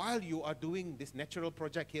 while you are doing this natural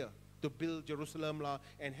project here to build Jerusalem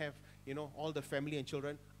and have, all the family and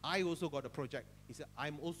children, I also got a project. He said,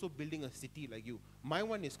 I'm also building a city like you. My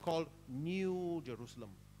one is called New Jerusalem.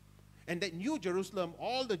 And that New Jerusalem,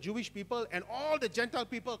 all the Jewish people and all the Gentile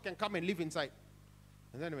people can come and live inside.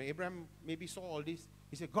 And then when Abraham maybe saw all this,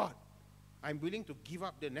 he said, God, I'm willing to give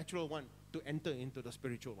up the natural one to enter into the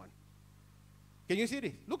spiritual one. Can you see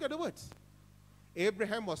this? Look at the words.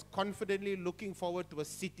 Abraham was confidently looking forward to a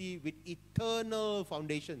city with eternal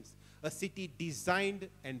foundations, a city designed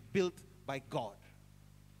and built by God.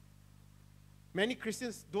 Many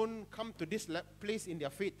Christians don't come to this place in their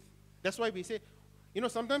faith. That's why we say,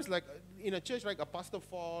 sometimes like in a church like a pastor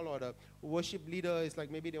fall or the worship leader is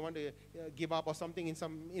like maybe they want to give up or something.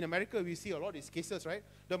 In America we see a lot of these cases, right?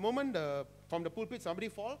 The moment from the pulpit somebody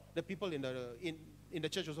fall, the people in the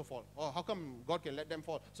church also fall. Oh, how come God can let them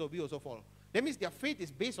fall? So we also fall. That means their faith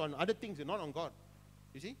is based on other things and not on God.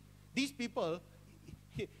 You see? These people,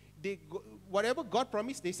 whatever God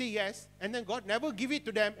promised, they say yes, and then God never give it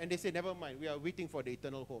to them, and they say, never mind, we are waiting for the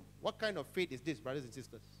eternal home. What kind of faith is this, brothers and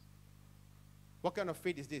sisters? What kind of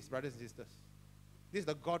faith is this, brothers and sisters? This is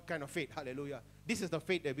the God kind of faith. Hallelujah. This is the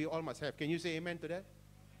faith that we all must have. Can you say amen to that?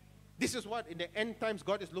 This is what in the end times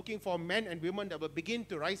God is looking for, men and women that will begin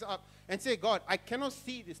to rise up and say, God, I cannot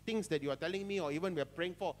see these things that you are telling me or even we are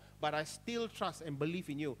praying for, but I still trust and believe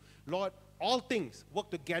in you. Lord, all things work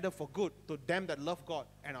together for good to them that love God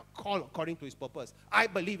and are called according to his purpose. I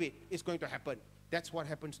believe it is going to happen. That's what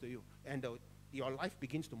happens to you. And your life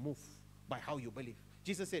begins to move by how you believe.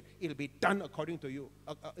 Jesus said, it'll be done according to you.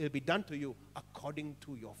 It'll be done to you according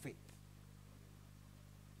to your faith.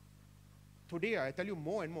 Today, I tell you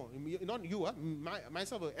more and more. Not you,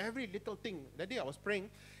 myself, every little thing. That day I was praying,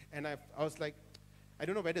 and I was like, I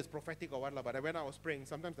don't know whether it's prophetic or what, but when I was praying,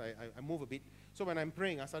 sometimes I move a bit. So when I'm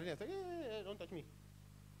praying, I was like, hey, don't touch me.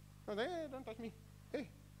 I was like, hey, don't touch me. Hey.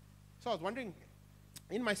 So I was wondering,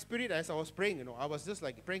 in my spirit as I was praying, I was just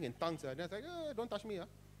like praying in tongues. And I was like, don't touch me.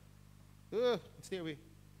 Stay away.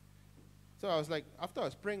 So I was like, after I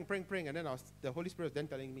was praying, and then the Holy Spirit was then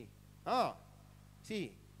telling me,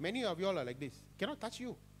 see, many of you all are like this. Cannot touch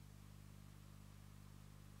you.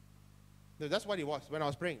 No, that's what it was when I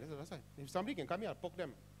was praying. That's right. If somebody can come here, I'll poke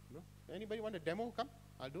them. Anybody want a demo? Come,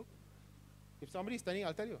 I'll do. If somebody's standing,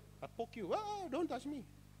 I'll tell you. I'll poke you. Don't touch me.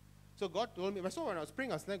 So God told me. So when I was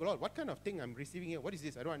praying, I was like, Lord, what kind of thing I'm receiving here? What is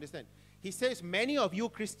this? I don't understand. He says, many of you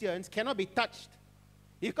Christians cannot be touched.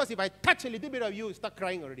 Because if I touch a little bit of you, you start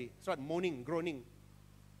crying already. Start moaning, groaning.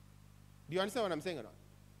 Do you understand what I'm saying or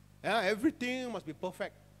not? Everything must be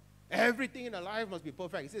perfect. Everything in our life must be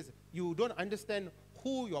perfect. He says, you don't understand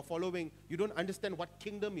who you're following. You don't understand what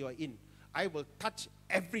kingdom you are in. I will touch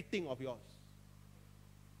everything of yours.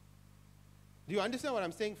 Do you understand what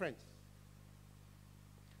I'm saying, friends?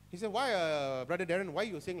 He said, why, Brother Darren, why are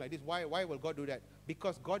you saying like this? Why will God do that?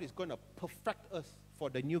 Because God is going to perfect us for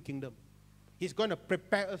the new kingdom. He's going to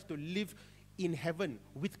prepare us to live in heaven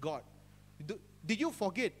with God. Did you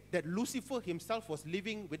forget that Lucifer himself was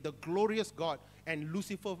living with the glorious God and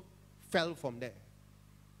Lucifer fell from there?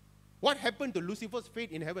 What happened to Lucifer's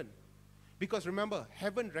fate in heaven? Because remember,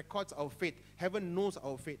 heaven records our faith. Heaven knows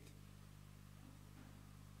our faith.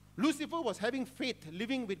 Lucifer was having faith,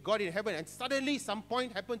 living with God in heaven, and suddenly some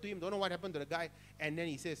point happened to him. Don't know what happened to the guy. And then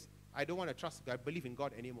he says, I don't want to trust God, believe in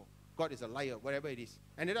God anymore. God is a liar, whatever it is.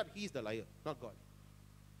 Ended up, he's the liar, not God.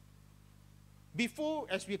 Before,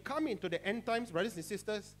 as we come into the end times, brothers and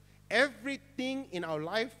sisters, everything in our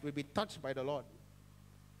life will be touched by the Lord.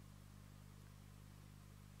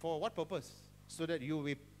 For what purpose? So that you will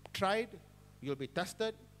be tried, you'll be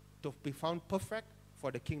tested to be found perfect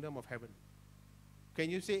for the kingdom of heaven. Can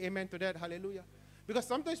you say amen to that? Hallelujah. Because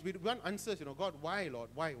sometimes we want answers, God, why, Lord?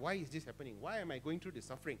 Why? Why is this happening? Why am I going through this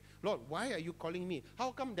suffering? Lord, why are you calling me?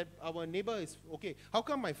 How come that our neighbor is okay? How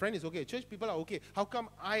come my friend is okay? Church people are okay. How come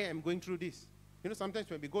I am going through this? Sometimes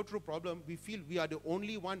when we go through a problem, we feel we are the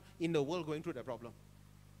only one in the world going through that problem.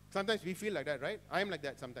 Sometimes we feel like that, right? I am like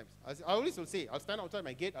that sometimes. I always will say, I'll stand outside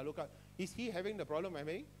my gate, I'll look up. Is he having the problem I'm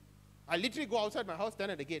having? I literally go outside my house,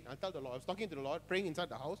 stand at the gate. I'll tell the Lord. I was talking to the Lord, praying inside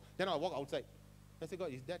the house. Then I'll walk outside. I say,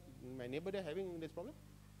 God, is that my neighbor there having this problem?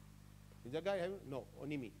 Is that guy having? No,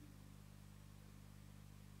 only me.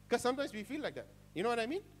 Because sometimes we feel like that. You know what I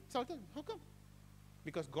mean? So I'll tell him, how come?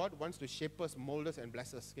 Because God wants to shape us, mold us, and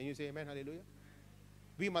bless us. Can you say amen? Hallelujah?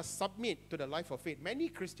 We must submit to the life of faith. Many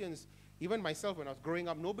Christians, even myself when I was growing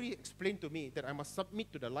up, nobody explained to me that I must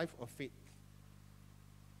submit to the life of faith.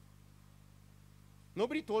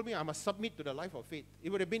 Nobody told me I must submit to the life of faith. It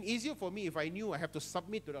would have been easier for me if I knew I have to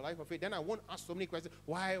submit to the life of faith. Then I won't ask so many questions.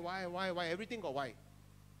 Why? Everything got why.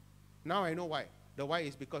 Now I know why. The why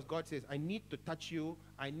is because God says, I need to touch you.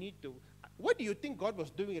 I need to. What do you think God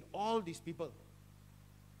was doing with all these people?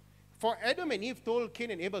 For Adam and Eve told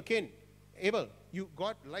Cain and Abel, Abel,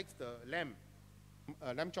 God likes the lamb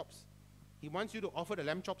chops. He wants you to offer the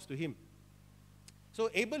lamb chops to him. So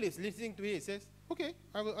Abel is listening to it. He says, okay,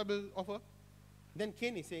 I will offer. Then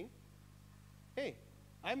Cain is saying, hey,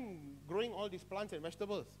 I'm growing all these plants and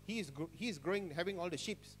vegetables. He is growing, having all the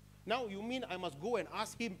sheep. Now you mean I must go and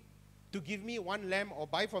ask him to give me one lamb or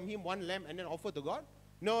buy from him one lamb and then offer to God?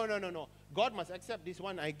 No. God must accept this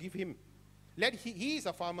one I give him. He is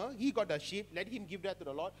a farmer. He got the sheep. Let him give that to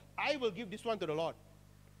the Lord. I will give this one to the Lord.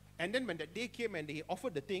 And then when the day came and they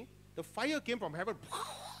offered the thing, the fire came from heaven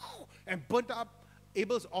and burnt up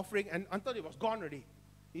Abel's offering and until it was gone already.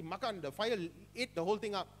 The fire ate the whole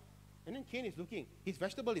thing up. And then Cain is looking. His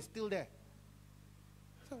vegetable is still there.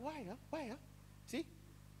 So why? Why? See?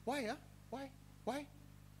 Why?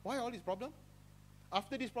 Why all this problem?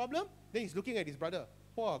 After this problem, then he's looking at his brother.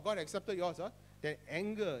 Oh, God accepted yours. Then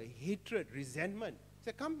anger, hatred, resentment. He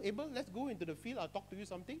said, come, Abel, let's go into the field. I'll talk to you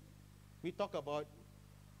something. We talk about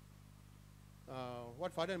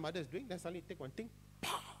what father and mother is doing. Then suddenly take one thing,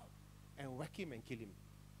 pow, and whack him and kill him.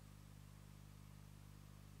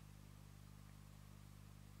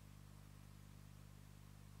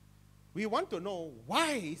 We want to know,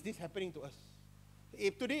 why is this happening to us?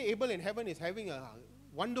 If today Abel in heaven is having a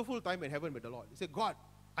wonderful time in heaven with the Lord, he said, God,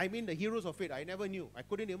 I mean the heroes of faith. I never knew. I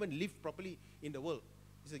couldn't even live properly in the world.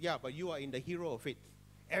 He said, yeah, but you are in the hero of faith.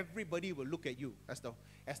 Everybody will look at you as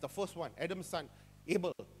the first one, Adam's son,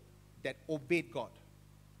 Abel, that obeyed God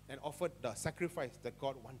and offered the sacrifice that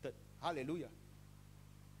God wanted. Hallelujah.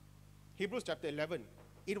 Hebrews chapter 11.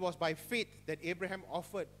 It was by faith that Abraham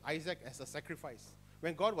offered Isaac as a sacrifice.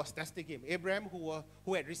 When God was testing him, Abraham,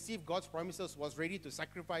 who had received God's promises, was ready to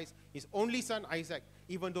sacrifice his only son Isaac,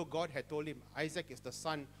 even though God had told him, Isaac is the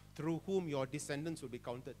son through whom your descendants will be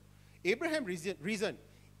counted. Abraham reasoned,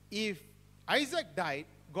 if Isaac died,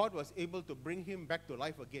 God was able to bring him back to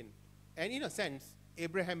life again. And in a sense,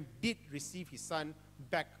 Abraham did receive his son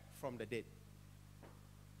back from the dead.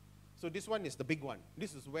 So this one is the big one.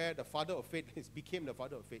 This is where the father of faith became the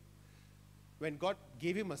father of faith. When God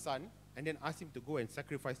gave him a son, and then asked him to go and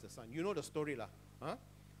sacrifice the son. You know the story, lah. Huh?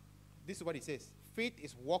 This is what it says. Faith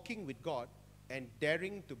is walking with God and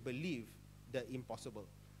daring to believe the impossible.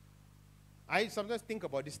 I sometimes think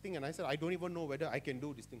about this thing and I said, I don't even know whether I can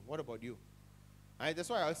do this thing. What about you? That's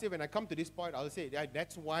why I'll say, when I come to this point, I'll say,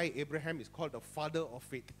 that's why Abraham is called the father of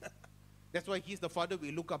faith. That's why he's the father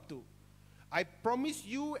we look up to. I promise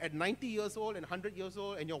you at 90 years old and 100 years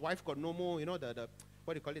old and your wife got no more, the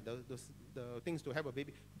what do you call it, the things to have a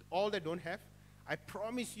baby, all that don't have. I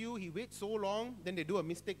promise you, he waits so long, then they do a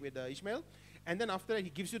mistake with Ishmael, and then after that, he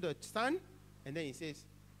gives you the son, And then he says,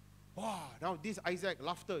 wow, now this Isaac,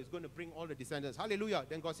 laughter, is going to bring all the descendants. Hallelujah.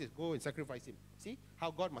 Then God says, go and sacrifice him. See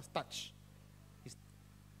how God must touch.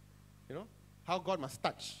 You know, how God must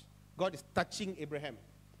touch. God is touching Abraham.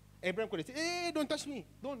 Abraham could have said, hey, don't touch me.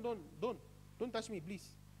 Don't touch me, please.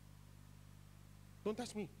 Don't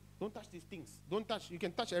touch me. Don't touch these things. Don't touch. You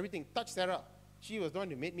can touch everything. Touch Sarah. She was the one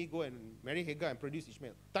who made me go and marry Hagar and produce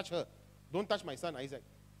Ishmael. Touch her. Don't touch my son Isaac.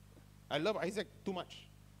 I love Isaac too much.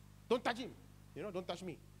 Don't touch him. You know, don't touch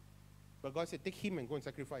me. But God said, take him and go and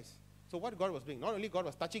sacrifice. So what God was doing, not only God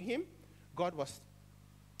was touching him, God was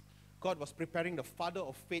preparing the father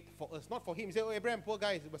of faith for us. Not for him. He said, oh, Abraham, poor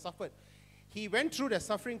guy, he suffered. He went through the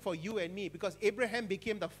suffering for you and me because Abraham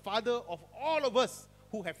became the father of all of us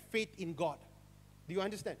who have faith in God. Do you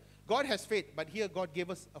understand? God has faith, but here God gave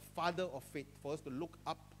us a father of faith for us to look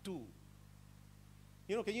up to.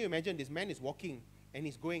 You know, can you imagine this man is walking and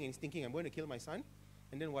he's going and he's thinking, I'm going to kill my son?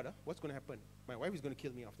 And then what? What's going to happen? My wife is going to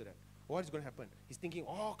kill me after that. What is going to happen? He's thinking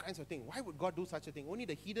all kinds of things. Why would God do such a thing? Only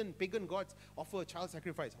the heathen pagan gods offer a child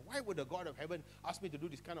sacrifice. Why would the God of heaven ask me to do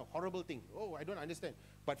this kind of horrible thing? Oh, I don't understand.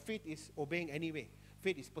 But faith is obeying anyway.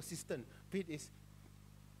 Faith is persistent. Faith is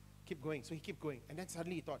keep going. So he kept going. And then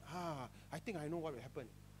suddenly he thought, I think I know what will happen.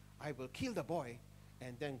 I will kill the boy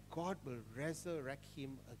and then God will resurrect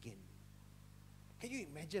him again. Can you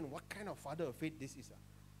imagine what kind of father of faith this is?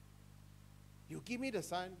 You give me the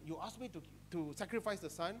son, you ask me to sacrifice the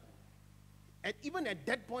son, and even at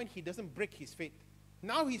that point, he doesn't break his faith.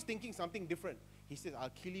 Now he's thinking something different. He says,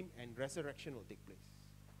 I'll kill him and resurrection will take place.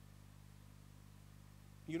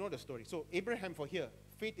 You know the story. So Abraham for here,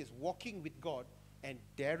 faith is walking with God and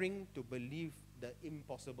daring to believe the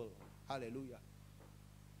impossible. Hallelujah.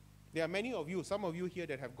 There are many of you, some of you here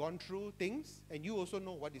that have gone through things, and you also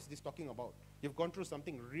know what is this talking about. You've gone through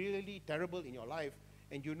something really terrible in your life,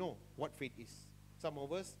 and you know what faith is. Some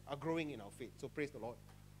of us are growing in our faith, so praise the Lord.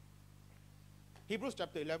 Hebrews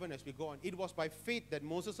chapter 11, as we go on, it was by faith that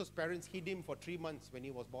Moses' parents hid him for 3 months when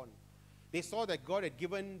he was born. They saw that God had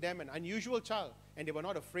given them an unusual child, and they were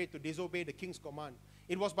not afraid to disobey the king's command.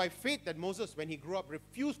 It was by faith that Moses, when he grew up,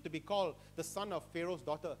 refused to be called the son of Pharaoh's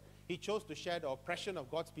daughter. He chose to share the oppression of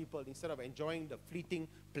God's people instead of enjoying the fleeting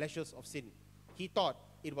pleasures of sin. He thought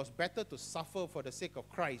it was better to suffer for the sake of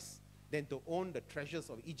Christ than to own the treasures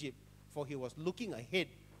of Egypt, for he was looking ahead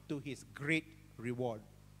to his great reward.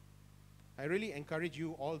 I really encourage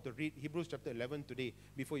you all to read Hebrews chapter 11 today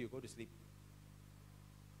before you go to sleep.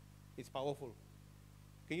 It's powerful.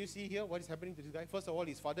 Can you see here what is happening to this guy? First of all,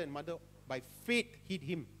 his father and mother, by faith, hid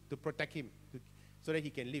him to protect him, so that he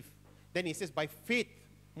can live. Then he says, by faith,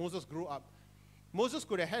 Moses grew up. Moses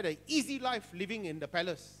could have had an easy life living in the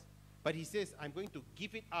palace, but he says, I'm going to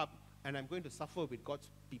give it up and I'm going to suffer with God's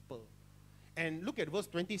people. And look at verse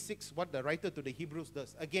 26, what the writer to the Hebrews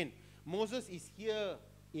does. Again, Moses is here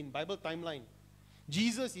in Bible timeline.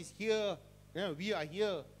 Jesus is here. We are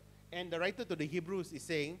here. And the writer to the Hebrews is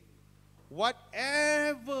saying,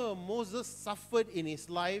 whatever Moses suffered in his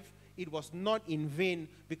life, it was not in vain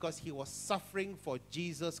because he was suffering for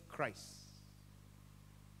Jesus Christ.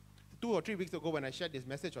 2 or 3 weeks ago when I shared this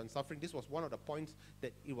message on suffering, this was one of the points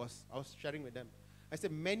that I was sharing with them. I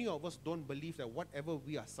said, many of us don't believe that whatever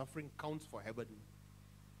we are suffering counts for heaven.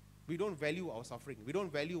 We don't value our suffering. We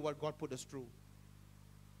don't value what God put us through.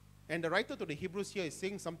 And the writer to the Hebrews here is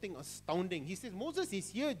saying something astounding. He says, Moses is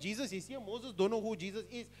here, Jesus is here, Moses don't know who Jesus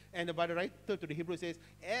is. And the writer to the Hebrews says,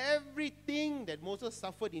 everything that Moses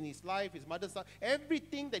suffered in his life, his mother suffered,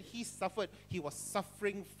 everything that he suffered, he was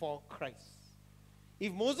suffering for Christ.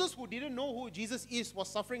 If Moses, who didn't know who Jesus is, was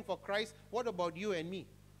suffering for Christ, what about you and me?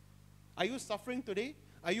 Are you suffering today?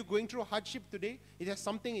 Are you going through hardship today? Is there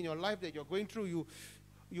something in your life that you're going through?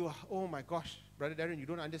 You are, oh my gosh, Brother Darren, you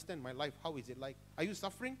don't understand my life. How is it like? Are you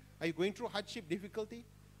suffering? Are you going through hardship, difficulty?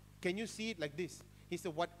 Can you see it like this? He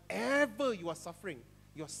said, whatever you are suffering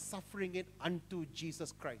it unto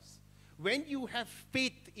Jesus Christ. When you have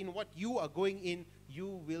faith in what you are going in, you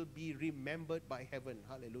will be remembered by heaven.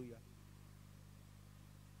 Hallelujah.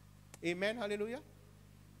 Amen. Hallelujah.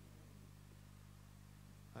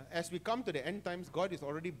 As we come to the end times, God is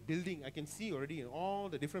already building. I can see already in all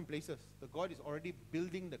the different places, that God is already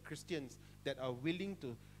building the Christians that are willing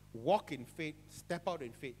to walk in faith, step out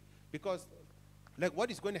in faith. Because like what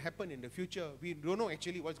is going to happen in the future, we don't know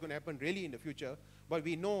actually what's going to happen really in the future, but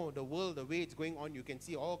we know the world, the way it's going on. You can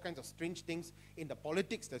see all kinds of strange things in the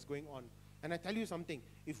politics that's going on. And I tell you something,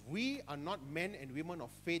 if we are not men and women of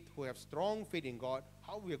faith who have strong faith in God,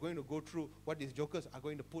 how we are going to go through what these jokers are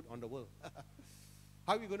going to put on the world?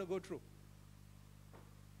 How are we going to go through?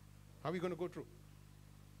 How are we going to go through?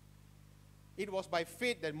 It was by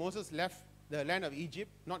faith that Moses left the land of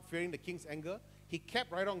Egypt, not fearing the king's anger. He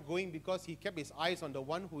kept right on going because he kept his eyes on the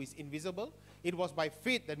one who is invisible. It was by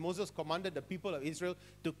faith that Moses commanded the people of Israel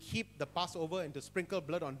to keep the Passover and to sprinkle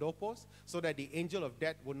blood on doorposts so that the angel of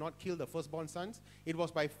death would not kill the firstborn sons. It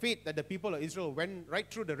was by faith that the people of Israel went right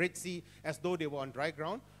through the Red Sea as though they were on dry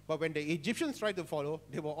ground. But when the Egyptians tried to follow,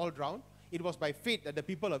 they were all drowned. It was by faith that the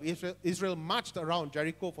people of Israel marched around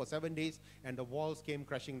Jericho for 7 days and the walls came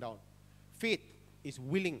crashing down. Faith is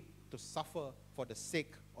willing to suffer for the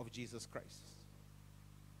sake of Jesus Christ.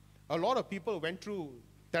 A lot of people went through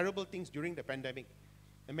terrible things during the pandemic,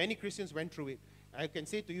 and many Christians went through it. I can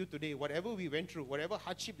say to you today, whatever we went through, whatever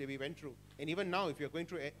hardship that we went through, and even now if you're going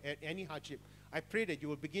through any hardship, I pray that you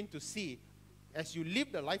will begin to see, as you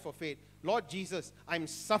live the life of faith, Lord Jesus, I'm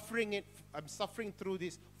suffering through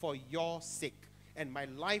this for your sake, and my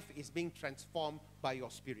life is being transformed by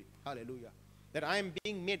your Spirit. Hallelujah. That I am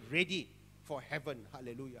being made ready for heaven.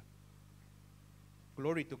 Hallelujah.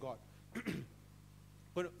 Glory to God.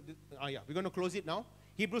 We're going to close it now.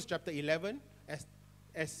 Hebrews chapter 11,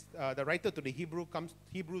 as the writer to the Hebrews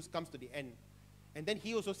comes to the end. And then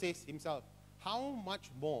he also says himself, how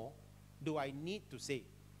much more do I need to say?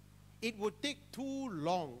 It would take too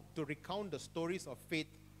long to recount the stories of faith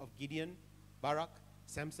of Gideon, Barak,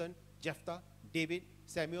 Samson, Jephthah, David,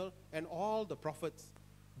 Samuel, and all the prophets.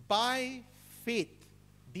 By faith,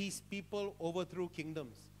 these people overthrew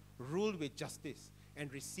kingdoms, ruled with justice,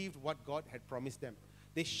 and received what God had promised them.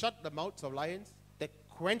 They shut the mouths of lions, they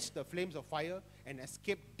quenched the flames of fire, and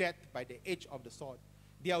escaped death by the edge of the sword.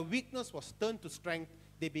 Their weakness was turned to strength.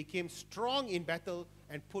 They became strong in battle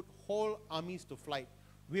and put whole armies to flight.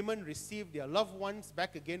 Women received their loved ones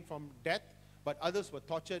back again from death, but others were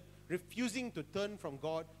tortured, refusing to turn from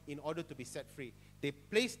God in order to be set free. They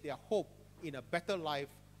placed their hope in a better life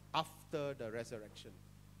after the resurrection.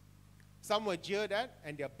 Some were jeered at,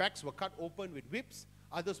 and their backs were cut open with whips.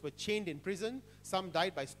 Others were chained in prison. Some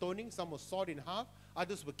died by stoning. Some were sawed in half.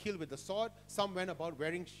 Others were killed with the sword. Some went about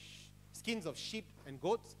wearing skins of sheep and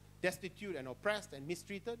goats, destitute and oppressed and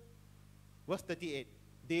mistreated. Verse 38.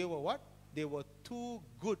 They were what? They were too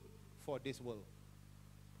good for this world,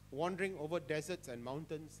 wandering over deserts and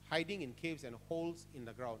mountains, hiding in caves and holes in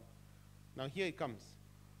the ground. Now here it comes.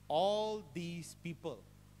 All these people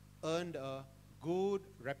earned a good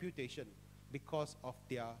reputation because of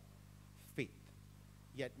their faith.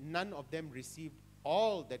 Yet none of them received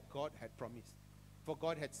all that God had promised. For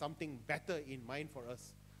God had something better in mind for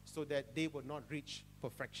us, so that they would not reach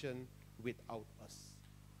perfection without us.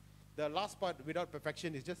 The last part, without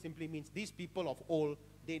perfection, is just simply means these people of old,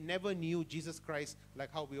 they never knew Jesus Christ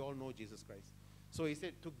like how we all know Jesus Christ. So he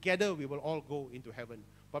said, together we will all go into heaven.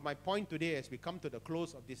 But my point today, as we come to the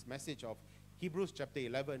close of this message of Hebrews chapter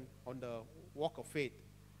 11 on the walk of faith,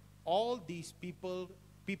 all these people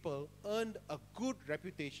earned a good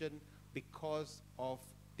reputation because of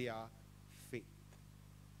their faith.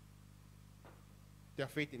 Their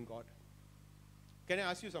faith in God. Can I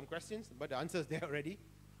ask you some questions? But the answer is there already.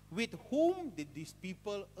 With whom did these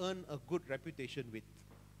people earn a good reputation with?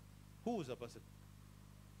 Who is the person?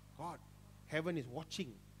 God. Heaven is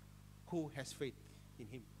watching who has faith in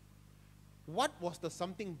him. What was the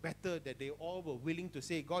something better that they all were willing to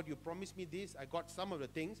say, God, you promised me this, I got some of the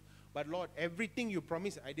things, but Lord, everything you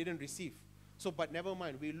promised, I didn't receive. So, but never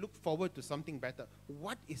mind, we look forward to something better.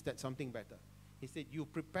 What is that something better? He said, you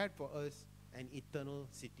prepared for us an eternal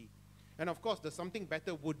city. And of course, the something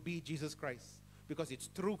better would be Jesus Christ, because it's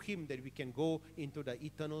through him that we can go into the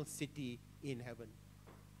eternal city in heaven.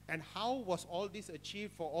 And how was all this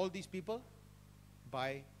achieved for all these people?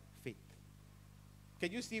 By faith.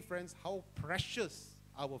 Can you see, friends, how precious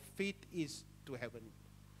our faith is to heaven?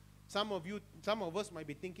 Some of us might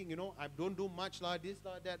be thinking, I don't do much, this,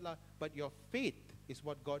 that, but your faith is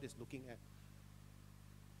what God is looking at.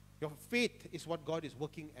 Your faith is what God is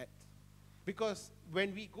working at. Because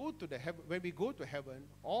when we go to heaven,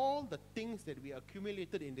 all the things that we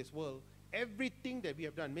accumulated in this world, everything that we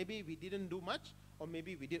have done, maybe we didn't do much, or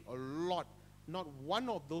maybe we did a lot. Not one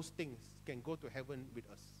of those things can go to heaven with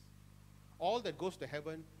us. All that goes to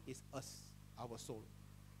heaven is us, our soul.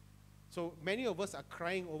 So many of us are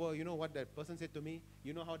crying over, what that person said to me,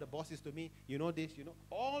 how the boss is to me, this,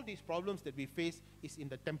 all these problems that we face is in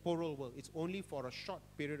the temporal world. It's only for a short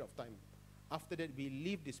period of time. After that, we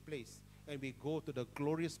leave this place and we go to the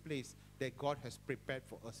glorious place that God has prepared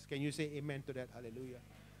for us. Can you say amen to that? Hallelujah.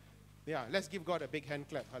 Yeah, let's give God a big hand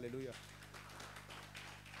clap. Hallelujah.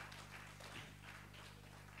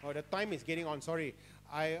 Oh, the time is getting on. Sorry.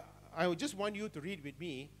 I just want you to read with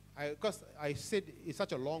me, because I said it's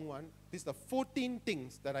such a long one. These are the 14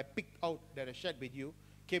 things that I picked out that I shared with you.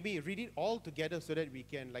 Can we read it all together so that we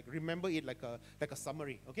can like remember it like a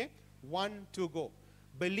summary? Okay? 1, 2, go.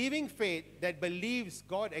 Believing faith that believes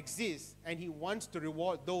God exists and He wants to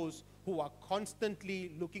reward those who are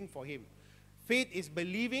constantly looking for Him. Faith is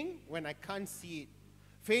believing when I can't see it.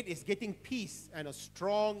 Faith is getting peace and a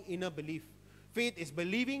strong inner belief. Faith is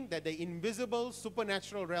believing that the invisible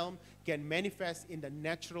supernatural realm can manifest in the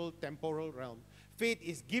natural temporal realm. Faith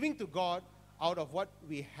is giving to God out of what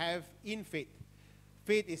we have in faith.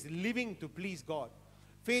 Faith is living to please God.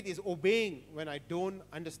 Faith is obeying when I don't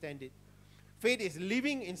understand it. Faith is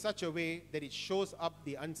living in such a way that it shows up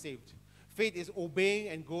the unsaved. Faith is obeying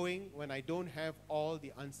and going when I don't have all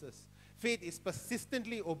the answers. Faith is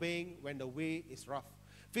persistently obeying when the way is rough.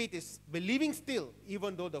 Faith is believing still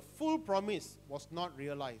even though the full promise was not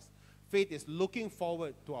realized. Faith is looking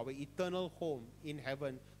forward to our eternal home in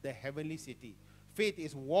heaven, the heavenly city. Faith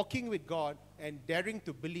is walking with God and daring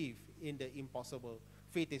to believe in the impossible.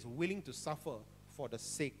 Faith is willing to suffer for the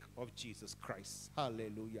sake of Jesus Christ.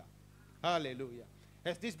 Hallelujah. Hallelujah.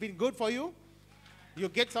 Has this been good for you? You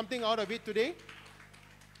get something out of it today?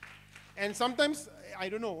 And sometimes, I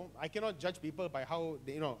don't know, I cannot judge people by how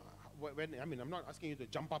they, I'm not asking you to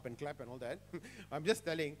jump up and clap and all that. I'm just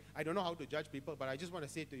telling, I don't know how to judge people, but I just want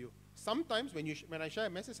to say to you, sometimes when I share a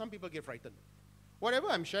message, some people get frightened. Whatever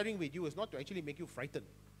I'm sharing with you is not to actually make you frightened.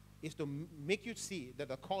 It's to make you see that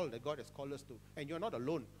the call that God has called us to, and you're not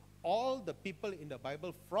alone. All the people in the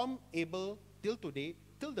Bible from Abel till today,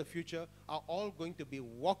 till the future, are all going to be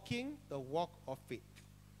walking the walk of faith.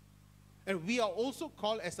 And we are also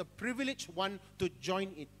called as a privileged one to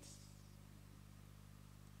join it.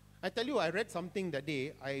 I tell you, I read something that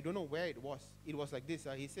day. I don't know where it was. It was like this.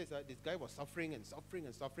 He says this guy was suffering and suffering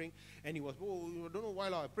and suffering. And he was, I don't know why.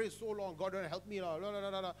 I prayed so long. God, don't help me.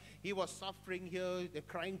 He was suffering here. They're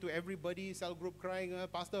crying to everybody. Cell group crying.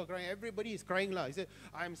 Pastor crying. Everybody is crying. He said,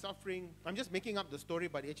 I'm suffering. I'm just making up the story.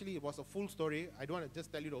 But actually, it was a full story. I don't want to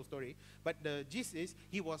just tell you the whole story. But the gist is,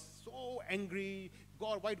 he was so angry.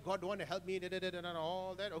 God, why God don't want to help me?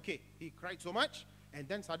 All that. Okay. He cried so much. And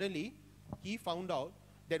then suddenly, he found out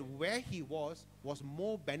that where he was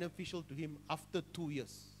more beneficial to him after 2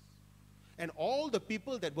 years. And all the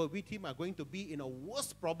people that were with him are going to be in a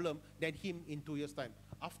worse problem than him in 2 years' time.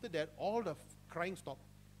 After that, all the crying stopped.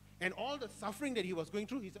 And all the suffering that he was going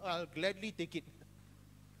through, he said, I'll gladly take it.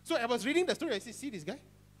 So I was reading the story, I said, see this guy?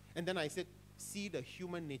 And then I said, see the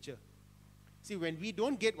human nature. See, when we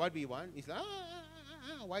don't get what we want, it's like,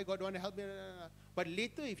 why God don't want to help me? But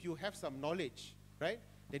later, if you have some knowledge, right?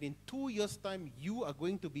 That in 2 years' time, you are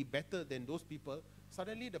going to be better than those people,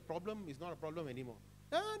 suddenly the problem is not a problem anymore.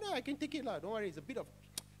 No, I can take it, don't worry, it's a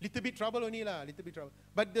little bit trouble only, little bit trouble.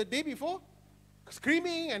 But the day before,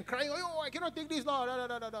 screaming and crying, I cannot take this,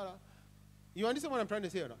 You understand what I'm trying to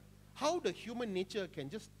say or not? How the human nature can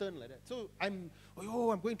just turn like that. So I'm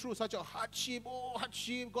going through such a hardship,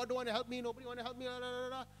 God don't want to help me, nobody want to help me,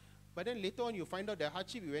 But then later on, you find out the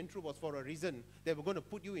hardship you went through was for a reason. They were going to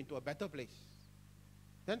put you into a better place.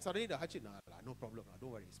 Then suddenly the hardship, no problem,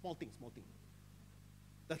 don't worry, small thing.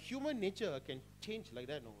 The human nature can change like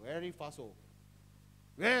that, very fast.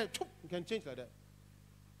 It can change like that.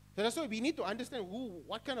 So that's why we need to understand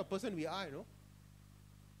what kind of person we are,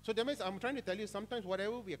 So that means I'm trying to tell you, sometimes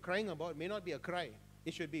whatever we are crying about may not be a cry.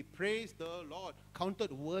 It should be, praise the Lord,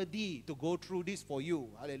 counted worthy to go through this for you.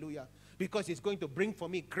 Hallelujah. Because it's going to bring for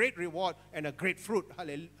me great reward and a great fruit.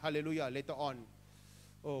 Hallelujah, later on.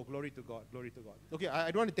 Oh, glory to God, glory to God. Okay,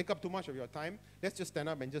 I don't want to take up too much of your time. Let's just stand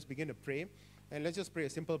up and just begin to pray. And let's just pray a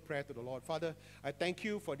simple prayer to the Lord. Father, I thank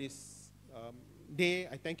you for this day.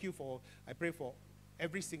 I pray for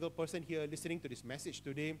every single person here listening to this message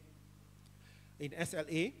today in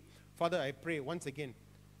SLA. Father, I pray once again,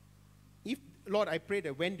 Lord, I pray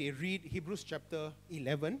that when they read Hebrews chapter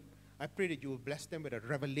 11, I pray that you will bless them with a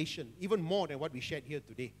revelation, even more than what we shared here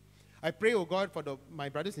today. I pray, oh God, for my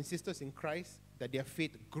brothers and sisters in Christ, that their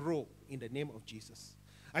faith grow in the name of Jesus.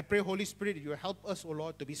 I pray, Holy Spirit, that you help us, oh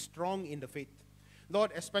Lord, to be strong in the faith. Lord,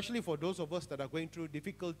 especially for those of us that are going through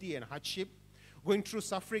difficulty and hardship, going through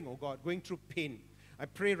suffering, oh God, going through pain. I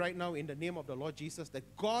pray right now in the name of the Lord Jesus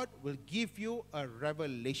that God will give you a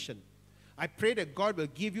revelation. I pray that God will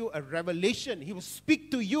give you a revelation. He will speak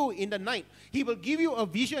to you in the night. He will give you a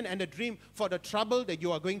vision and a dream for the trouble that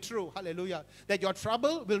you are going through. Hallelujah. That your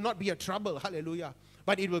trouble will not be a trouble. Hallelujah.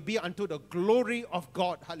 But it will be unto the glory of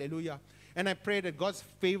God. Hallelujah. And I pray that God's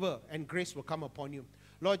favor and grace will come upon you.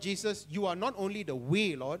 Lord Jesus, you are not only the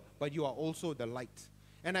way, Lord, but you are also the light.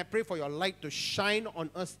 And I pray for your light to shine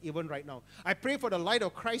on us even right now. I pray for the light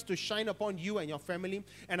of Christ to shine upon you and your family.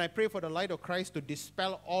 And I pray for the light of Christ to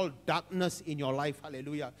dispel all darkness in your life.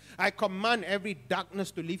 Hallelujah. I command every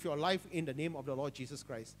darkness to leave your life in the name of the Lord Jesus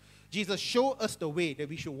Christ. Jesus, show us the way that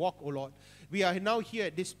we should walk, O Lord. We are now here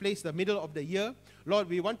at this place, the middle of the year. Lord,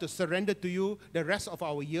 we want to surrender to you the rest of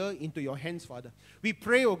our year into your hands, Father. We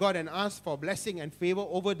pray, O God, and ask for blessing and favor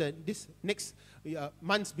over this next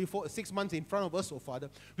months before, 6 months in front of us, oh Father.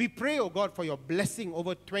 We pray, oh God, for your blessing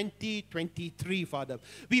over 2023, Father.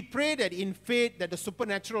 We pray that in faith that the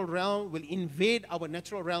supernatural realm will invade our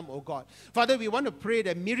natural realm, oh God. Father, we want to pray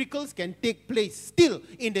that miracles can take place still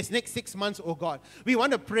in this next 6 months, oh God. We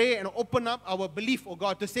want to pray and open up our belief, oh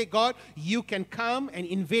God, to say, God, you can come and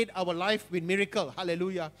invade our life with miracle.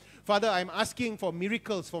 Hallelujah. Father, I'm asking for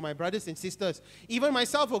miracles for my brothers and sisters, even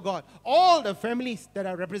myself, oh God, all the families that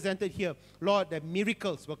are represented here. Lord, that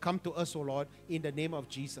miracles will come to us, oh Lord, in the name of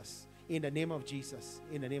Jesus. In the name of Jesus.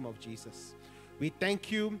 In the name of Jesus. We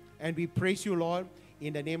thank you and we praise you, Lord,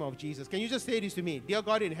 in the name of Jesus. Can you just say this to me? Dear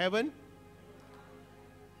God in heaven,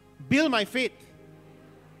 build my faith.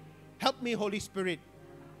 Help me, Holy Spirit.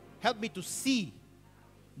 Help me to see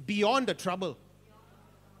beyond the trouble.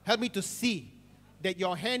 Help me to see that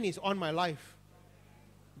your hand is on my life,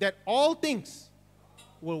 that all things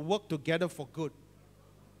will work together for good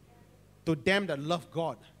to them that love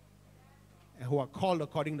God and who are called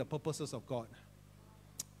according to the purposes of God.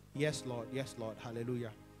 Yes, Lord. Yes, Lord.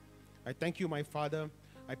 Hallelujah. I thank you, my Father.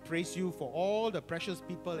 I praise you for all the precious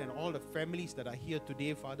people and all the families that are here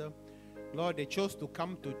today, Father. Lord, they chose to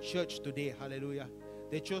come to church today. Hallelujah.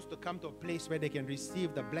 They chose to come to a place where they can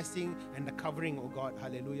receive the blessing and the covering, oh God.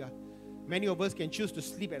 Hallelujah. Many of us can choose to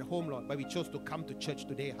sleep at home, Lord, but we chose to come to church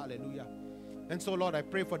today. Hallelujah. And so, Lord, I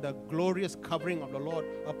pray for the glorious covering of the Lord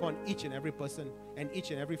upon each and every person and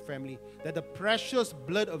each and every family, that the precious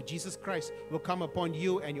blood of Jesus Christ will come upon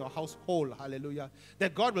you and your household. Hallelujah.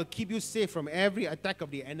 That God will keep you safe from every attack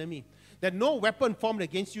of the enemy, that no weapon formed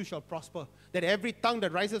against you shall prosper, that every tongue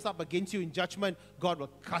that rises up against you in judgment, God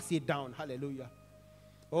will cast it down. Hallelujah.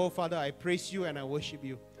 Oh, Father, I praise you and I worship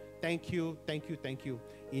you. Thank you, thank you, thank you.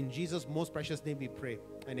 In Jesus' most precious name we pray.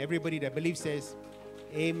 And everybody that believes says,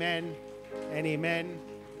 amen and amen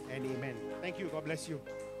and amen. Thank you. God bless you.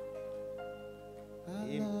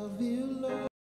 I love you, Lord.